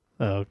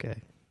 Oh,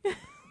 okay.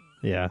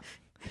 Yeah.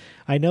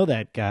 I know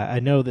that guy. I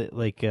know that,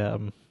 like,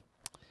 trying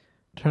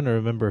to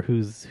remember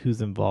who's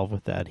involved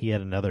with that. He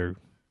had another,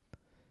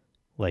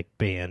 like,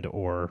 band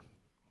or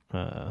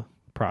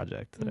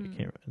project that I can't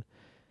remember.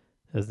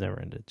 I was never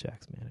into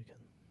Jack's Mannequin.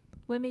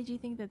 What made you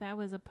think that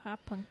was a pop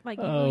punk? Like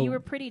Oh, you were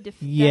pretty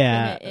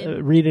yeah.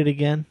 definite. Read it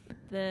again.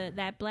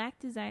 That black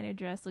designer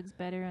dress looks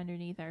better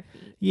underneath our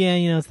feet. Yeah,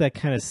 it's that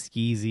kind of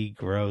skeezy,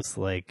 gross,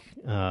 like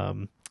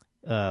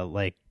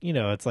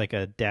it's like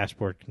a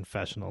Dashboard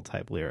Confessional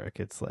type lyric.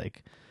 It's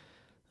like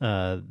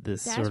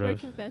this Dashboard sort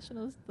of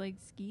Confessionals like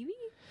skeevy.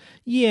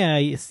 yeah,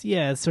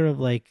 it's sort of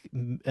like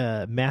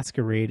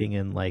masquerading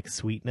in like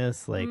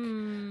sweetness, like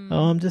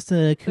oh, I'm just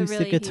an acoustic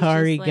really, he's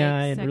guitar-y just,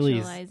 guy, like, and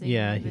really,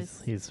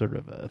 sexualizing he's sort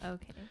of a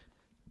Okay.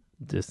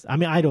 just. I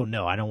mean, I don't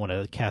know. I don't want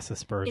to cast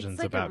aspersions It's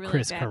like about a really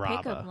Chris bad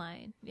pickup Carrabba,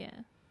 line. Yeah.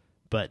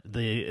 but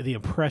the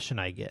impression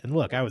I get, and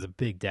look, I was a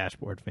big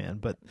Dashboard fan,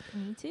 but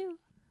Me too.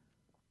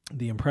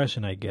 the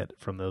impression I get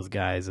from those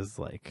guys is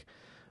like,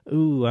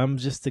 ooh, I'm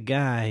just a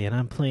guy and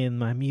I'm playing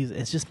my music.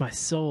 It's just my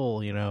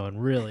soul,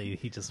 and really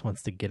he just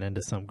wants to get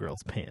into some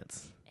girl's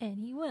pants. And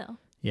he will.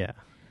 Yeah.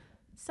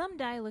 Some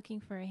die looking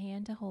for a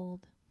hand to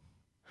hold.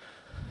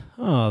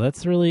 Oh,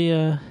 that's really,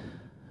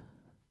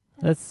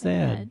 that's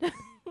sad.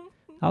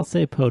 I'll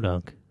say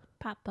podunk.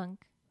 Pop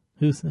punk.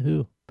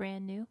 Who?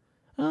 Brand new.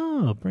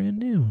 Oh, brand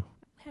new.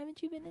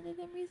 Haven't you been into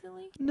them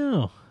recently?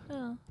 No.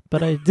 Oh.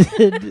 But I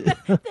did. They're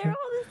all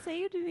the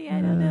same to me.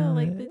 I don't know,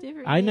 like the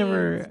different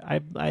names.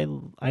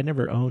 I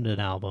never owned an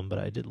album, but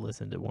I did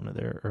listen to one of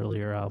their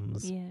earlier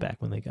albums Yeah.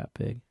 back when they got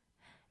big.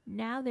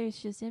 Now there's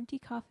just empty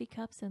coffee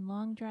cups and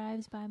long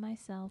drives by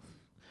myself.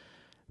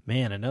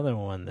 Man, another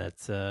one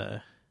that's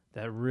that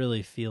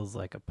really feels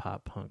like a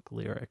pop punk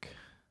lyric.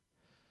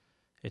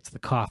 It's the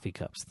coffee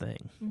cups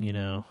thing,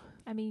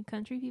 I mean,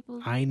 country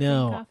people. I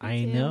know, drink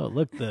coffee too.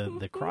 Look,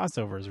 the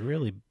crossover is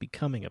really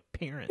becoming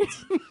apparent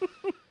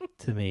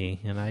to me,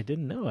 and I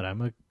didn't know it.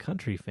 I'm a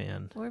country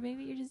fan. Or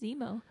maybe you're just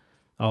emo.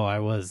 Oh, I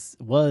was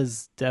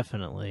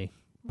definitely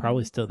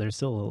probably still. There's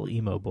still a little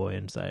emo boy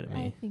inside of I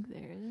me. think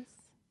there is.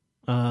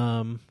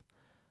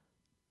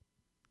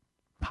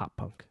 Pop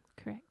punk.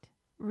 Correct.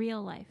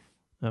 Real life.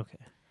 Okay.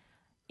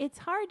 It's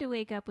hard to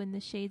wake up when the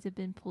shades have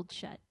been pulled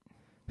shut.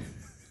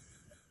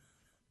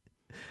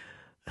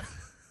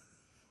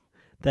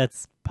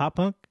 That's pop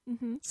punk?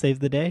 Mm-hmm. Save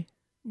the day?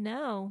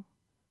 No.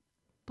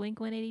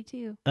 Blink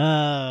 182.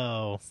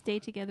 Oh. Stay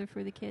together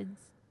for the kids.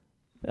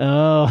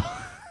 Oh.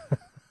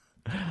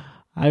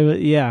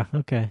 Yeah,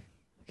 okay.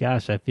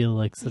 Gosh, I feel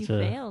like such You a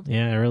failed.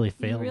 Yeah, I really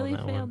failed. You really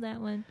on that failed one. that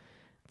one.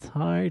 It's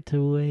hard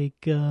to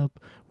wake up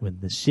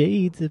when the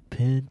shades have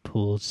been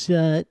pulled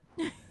shut.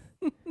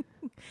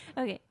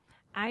 Okay.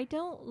 I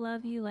don't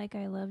love you like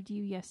I loved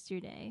you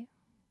yesterday.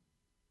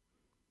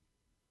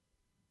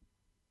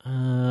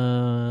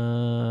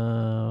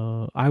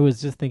 I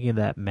was just thinking of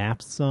that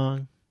Maps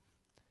song.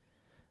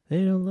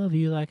 They don't love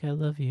you like I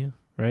love you,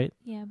 right?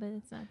 Yeah, but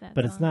it's not that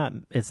But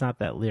song. it's not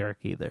that lyric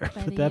either.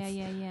 But That's,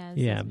 yeah.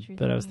 yeah, That's what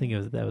but I was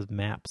thinking thinking that was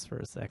Maps for a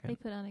They second.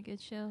 put on a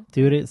good show.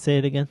 Say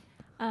it again.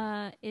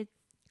 It's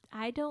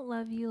I don't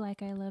love you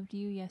like I loved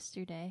you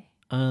yesterday.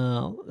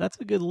 That's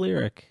a good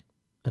lyric.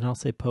 And I'll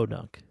say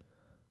podunk.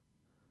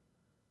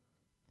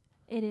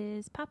 It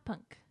is pop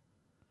punk.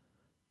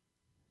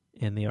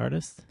 And the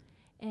artist?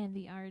 And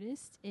the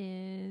artist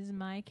is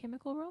My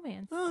Chemical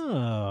Romance.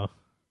 Oh.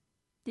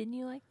 Didn't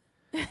you like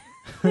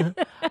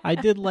I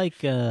did like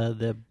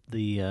the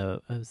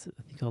I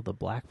think called the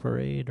Black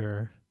Parade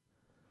or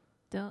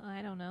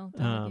I don't know.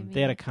 Don't give me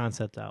they had a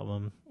concept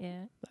album.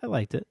 Yeah. I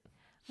liked it.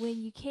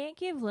 When you can't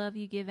give love,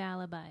 you give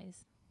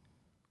alibis.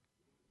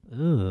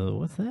 Ooh,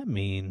 what's that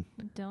mean?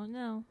 Don't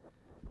know.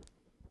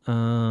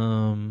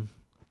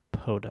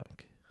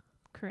 Podunk.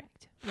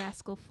 Correct.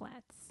 Rascal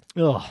Flats.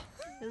 Ugh.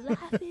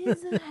 Life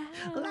is a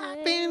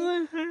highway.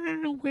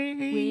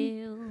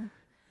 Well,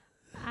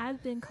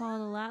 I've been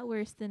called a lot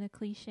worse than a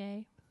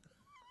cliche.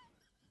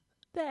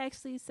 That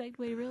actually segued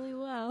really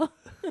well.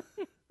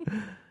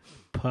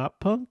 Pop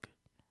punk?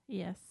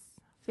 Yes.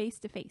 Face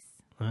to face.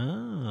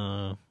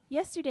 Oh.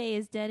 Yesterday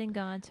is dead and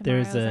gone.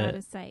 Tomorrow's out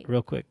of sight.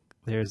 Real quick,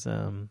 there's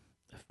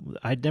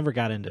I never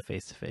got into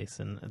Face to Face,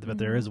 but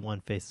there is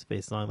one Face to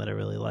Face song that I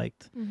really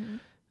liked.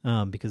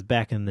 Mm-hmm. Because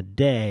back in the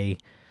day,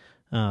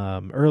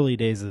 early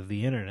days of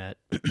the internet,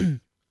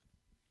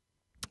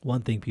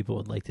 one thing people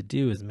would like to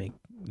do is make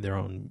their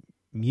own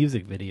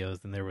music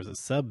videos, and there was a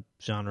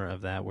subgenre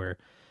of that where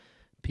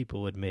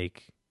people would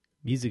make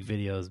music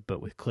videos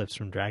but with clips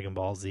from Dragon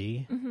Ball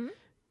Z. Mm-hmm.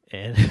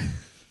 And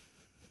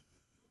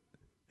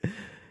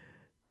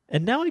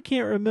and now I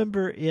can't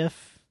remember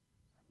if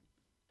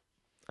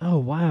oh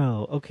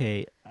wow,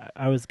 okay,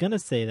 I was gonna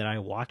say that I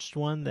watched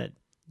one that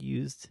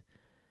used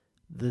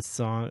this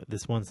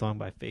one song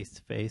by Face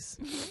to Face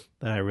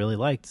that I really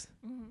liked.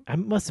 I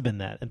must have been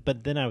that,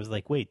 but then I was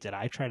like, wait, did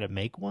I try to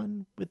make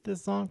one with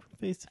this song from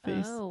Face to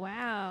Face? Oh,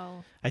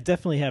 wow. I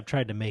definitely have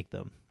tried to make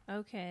them.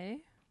 Okay.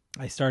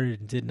 I started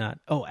and did not.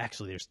 Oh,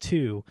 actually, there's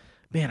two.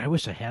 Man, I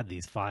wish I had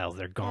these files.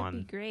 They're gone.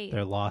 That'd be great.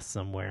 They're lost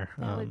somewhere.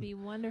 That would be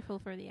wonderful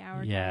for the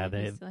hour. Yeah,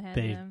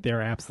 them.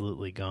 they're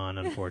absolutely gone.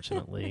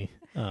 Unfortunately,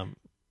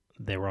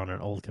 they were on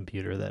an old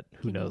computer that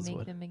who Can knows you make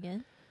what. them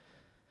again?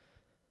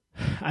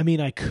 I mean,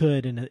 I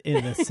could in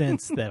the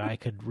sense that I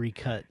could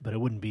recut, but it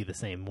wouldn't be the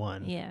same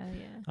one. Yeah,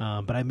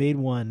 yeah. But I made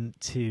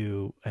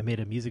I made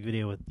a music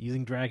video with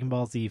using Dragon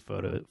Ball Z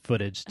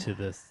footage to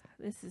this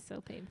This is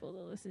so painful to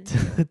listen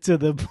to. to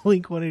the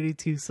Blink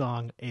 182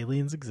 song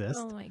 "Aliens Exist,"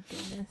 Oh my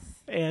goodness.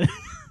 and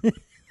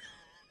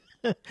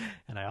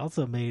and I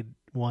also made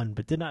one,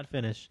 but did not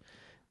finish,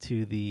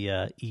 to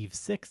the Eve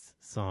 6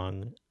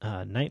 song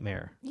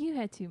 "Nightmare." You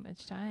had too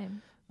much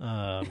time.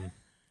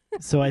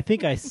 So I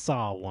think I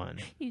saw one.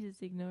 You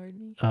just ignored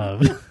me. I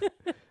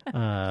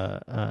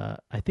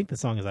think the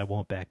song is "I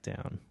Won't Back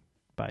Down"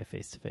 by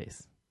Face to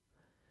Face.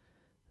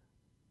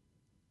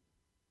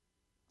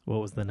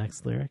 What was the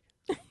next lyric?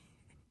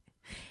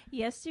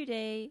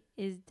 Yesterday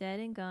is dead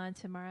and gone.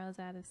 Tomorrow's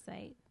out of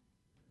sight.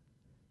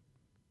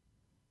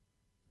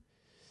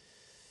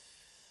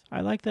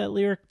 I like that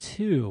lyric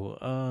too.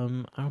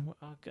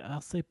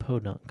 I'll say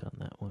podunk on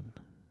that one.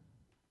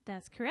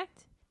 That's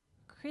correct.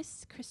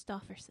 Chris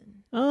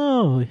Christopherson.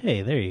 Oh,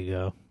 hey, there you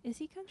go. Is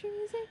he country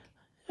music?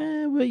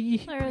 Well, Or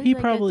is he like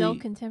probably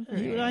adult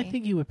contemporary? I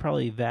think he would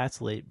probably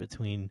vacillate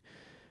between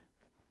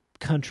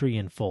country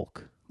and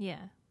folk. Yeah.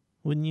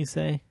 Wouldn't you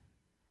say?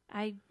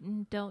 I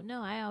don't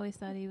know. I always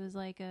thought he was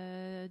like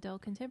a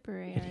adult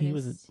contemporary And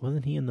artist.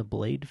 wasn't he in the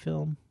Blade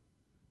film?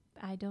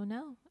 I don't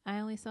know. I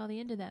only saw the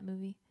end of that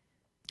movie.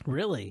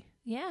 Really?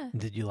 Yeah.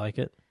 Did you like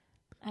it?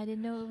 I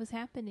didn't know it was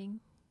happening.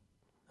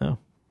 Oh.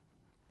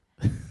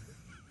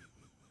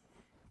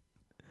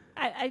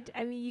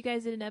 I mean, you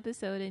guys did an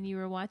episode and you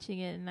were watching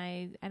it, and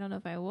I don't know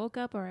if I woke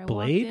up or I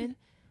Blade? walked in.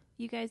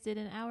 You guys did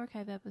an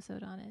Hourchive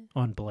episode on it.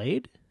 On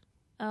Blade?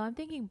 Oh, I'm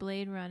thinking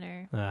Blade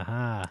Runner.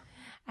 Aha.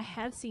 I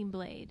have seen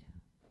Blade.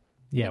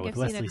 Yeah, I've with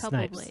seen Wesley a couple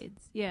Snipes.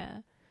 Blades. Yeah,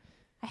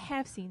 I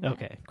have seen that.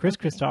 Okay. Chris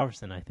Okay.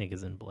 Christopherson, I think,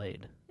 is in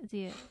Blade. Is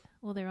he?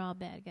 Well, they're all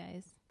bad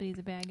guys, but he's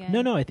a bad guy.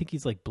 No, I think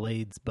he's like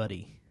Blade's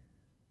buddy.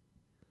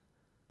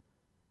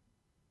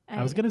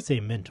 I was going to say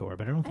mentor,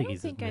 but I don't think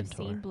he's a mentor. I've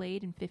seen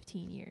Blade in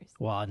 15 years.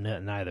 Well,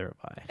 neither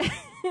have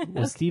I.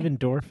 Was Steven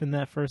Dorff in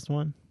that first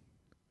one?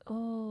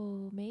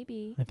 Oh,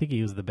 maybe. I think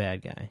he was the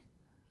bad guy.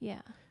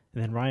 Yeah.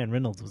 And then Ryan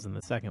Reynolds was in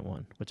the second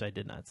one, which I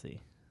did not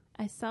see.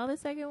 I saw the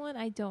second one.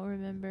 I don't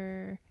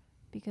remember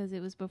because it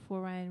was before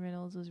Ryan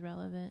Reynolds was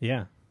relevant.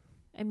 Yeah.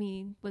 I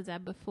mean, was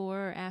that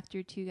before or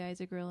after Two Guys,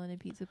 a Girl, and a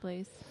Pizza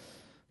Place?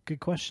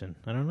 Good question.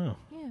 I don't know.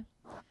 Yeah.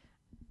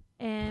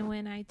 And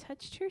when I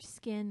touched her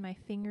skin, my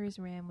fingers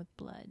ran with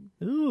blood.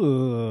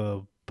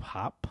 Ooh,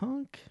 pop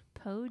punk?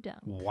 Podunk.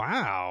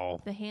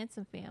 Wow. The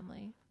Handsome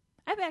Family.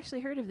 I've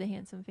actually heard of the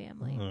Handsome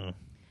Family.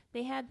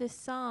 They had this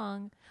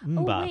song.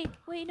 Mbop. Oh,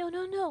 wait,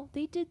 no.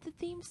 They did the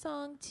theme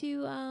song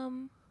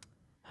to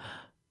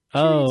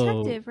True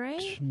Detective,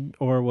 right?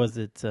 Or was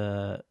it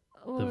the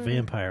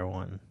vampire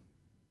one?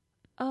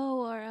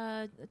 Oh,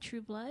 or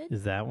True Blood?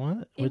 Is that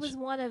one? It was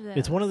one of them.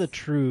 It's one of the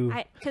true.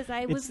 Because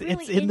I was really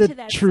it's in into the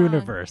that true song.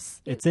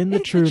 universe. It's in the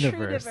true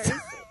universe.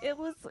 It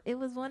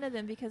was one of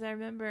them because I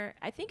remember.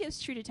 I think it was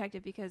True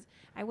Detective because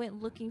I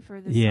went looking for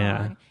the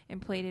song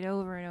and played it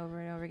over and over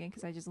and over again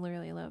because I just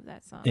literally love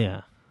that song.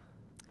 Yeah.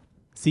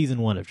 Season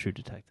 1 of True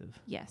Detective.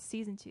 Yes,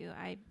 season 2.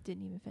 I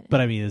didn't even finish. But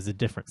I mean, there's a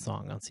different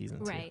song on season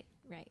 2. Right.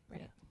 Yeah.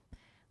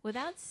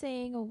 Without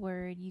saying a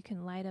word, you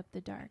can light up the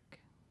dark.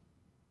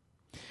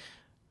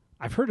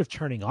 I've heard of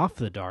turning off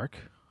the dark.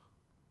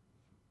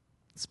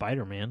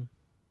 Spider-Man.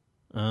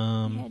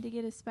 You had to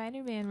get a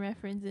Spider-Man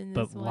reference in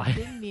this one,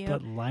 didn't you?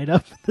 But light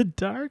up the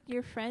dark?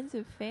 Your friends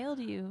have failed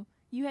you.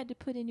 You had to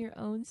put in your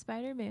own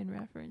Spider-Man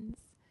reference.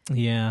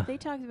 Yeah. They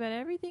talked about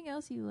everything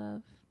else you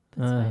love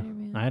but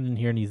Spider-Man. I didn't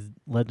hear any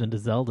Legend of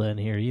Zelda in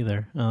here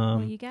either.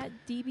 Well, you got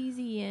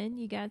DBZ in,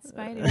 you got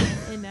Spider-Man,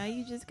 and now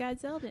you just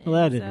got Zelda in.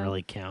 Well, that didn't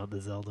really count, the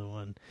Zelda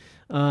one.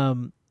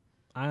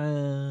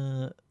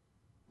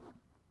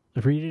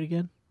 Read it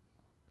again.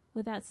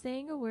 Without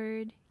saying a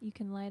word, you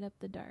can light up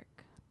the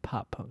dark.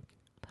 Pop punk.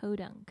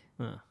 Podunk.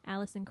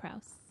 Alison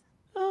Krauss.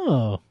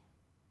 Oh,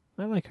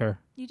 I like her.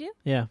 You do?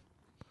 Yeah.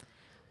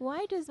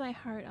 Why does my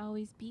heart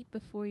always beat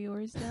before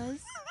yours does?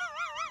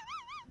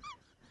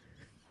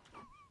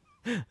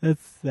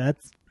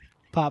 That's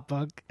pop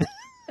punk.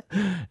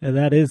 And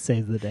that is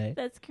Save the Day.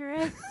 That's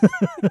correct.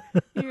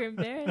 You're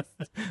embarrassed.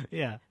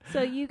 Yeah.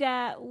 So you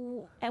got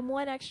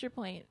one extra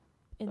point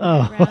in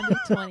that round of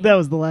 20. That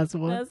was the last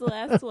one? That was the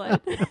last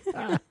one.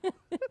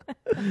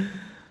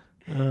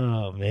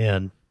 Oh,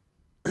 man.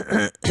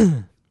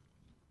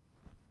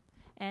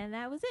 And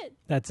that was it.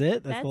 That's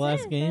it? That's the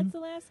last game? That's the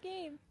last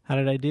game. How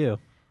did I do?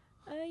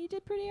 You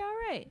did pretty all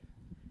right.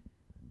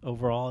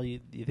 Overall, you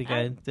think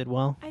I did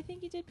well? I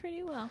think you did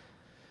pretty well.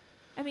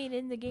 I mean,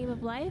 in the game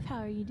of life, how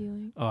are you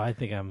doing? Oh, I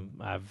think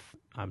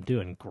I'm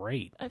doing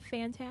great.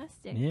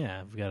 Fantastic.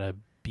 Yeah, I've got a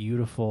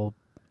beautiful,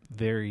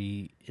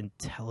 very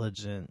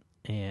intelligent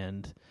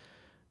and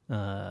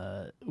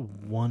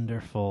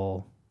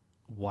wonderful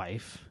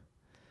wife.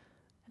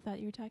 I thought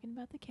you were talking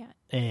about the cat.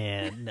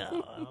 And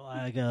no,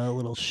 I got a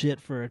little shit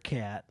for a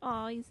cat.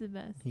 Oh, he's the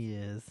best. He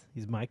is.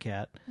 He's my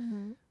cat.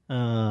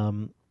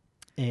 Mm-hmm.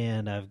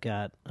 And I've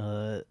got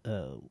a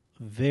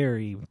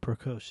very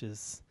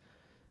precocious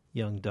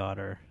young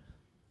daughter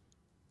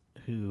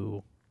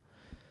who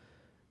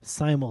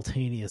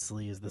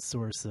simultaneously is the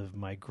source of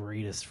my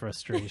greatest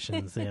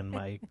frustrations and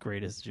my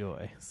greatest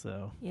joy.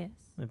 So Yes.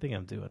 I think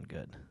I'm doing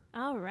good.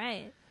 All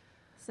right.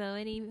 So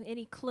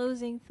any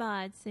closing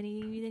thoughts?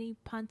 Any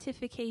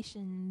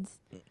pontifications?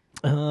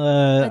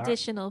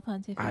 Additional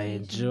pontifications? I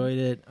enjoyed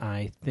it.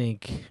 I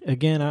think,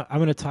 again, I'm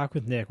going to talk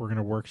with Nick. We're going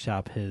to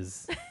workshop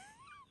his,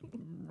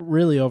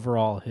 really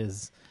overall,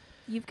 his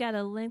You've got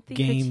a lengthy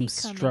game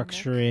critique coming,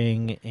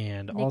 structuring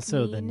and Nick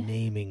also the Mean.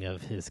 naming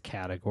of his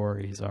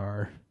categories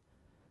are,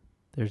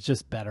 there's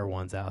just better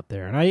ones out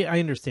there. And I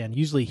understand.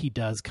 Usually he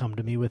does come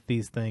to me with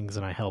these things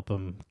and I help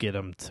him get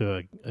them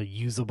to a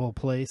usable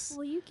place.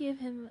 Will you give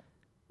him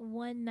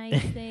one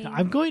nice thing?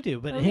 I'm going to,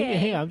 but Okay.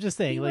 hey, I'm just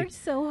saying, He like, worked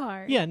so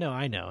hard. yeah, no,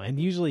 I know. And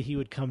usually he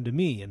would come to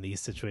me in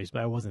these situations,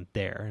 but I wasn't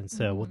there. And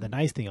so, well, the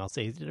nice thing I'll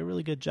say is he did a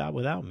really good job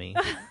without me.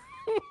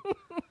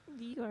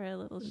 You are a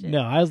little shit.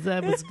 No,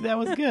 that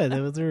was good.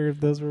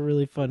 Those were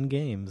really fun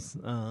games,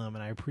 and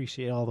I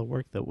appreciate all the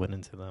work that went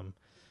into them.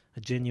 I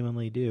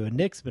genuinely do. And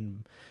Nick's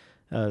been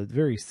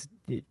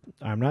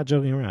I'm not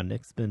joking around.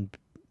 Nick's been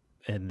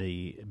in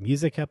the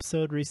music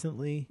episode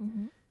recently,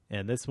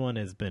 and this one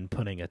has been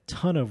putting a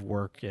ton of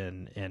work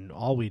in, and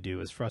all we do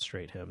is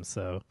frustrate him.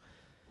 So,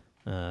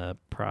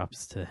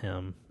 props to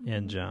him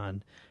and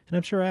John, and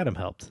I'm sure Adam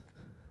helped.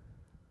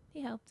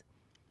 He helped.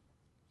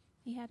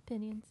 He had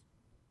opinions.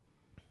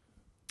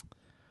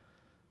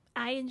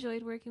 I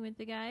enjoyed working with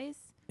the guys.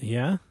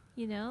 Yeah?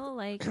 You know,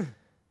 like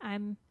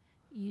I'm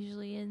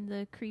usually in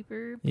the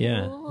creeper pool.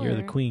 Yeah, you're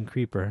the queen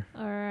creeper.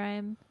 Or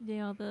I'm,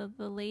 the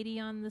lady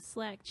on the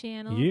Slack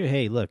channel.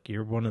 Hey, look,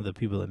 you're one of the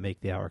people that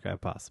make the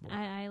Hourchive possible.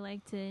 I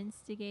like to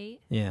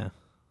instigate. Yeah.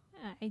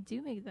 I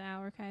do make the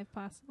Hourchive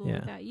possible. Yeah.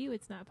 Without you,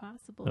 it's not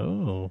possible.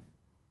 Oh.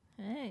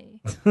 Hey.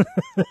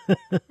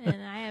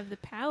 And I have the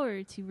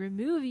power to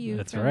remove you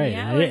That's from right. the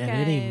At Hourchive.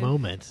 any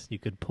moment, you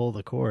could pull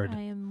the cord.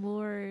 I am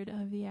Lord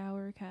of the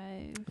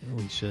Hourchive.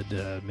 We should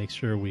make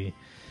sure we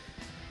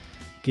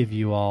give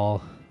you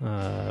all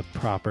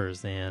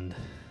propers and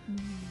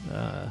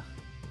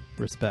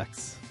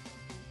respects.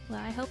 Well,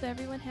 I hope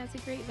everyone has a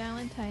great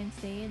Valentine's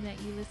Day and that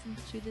you listen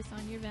to this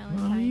on your Oh,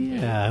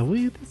 Valentine's yeah.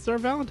 Day. This is our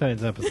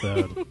Valentine's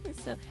episode.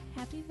 So,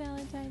 happy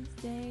Valentine's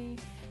Day.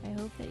 I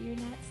hope that you're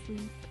not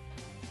asleep.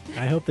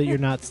 I hope that you're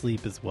not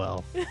asleep as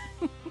well.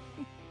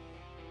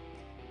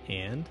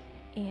 And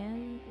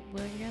And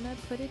we're going to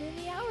put it in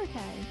the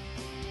Hourchive.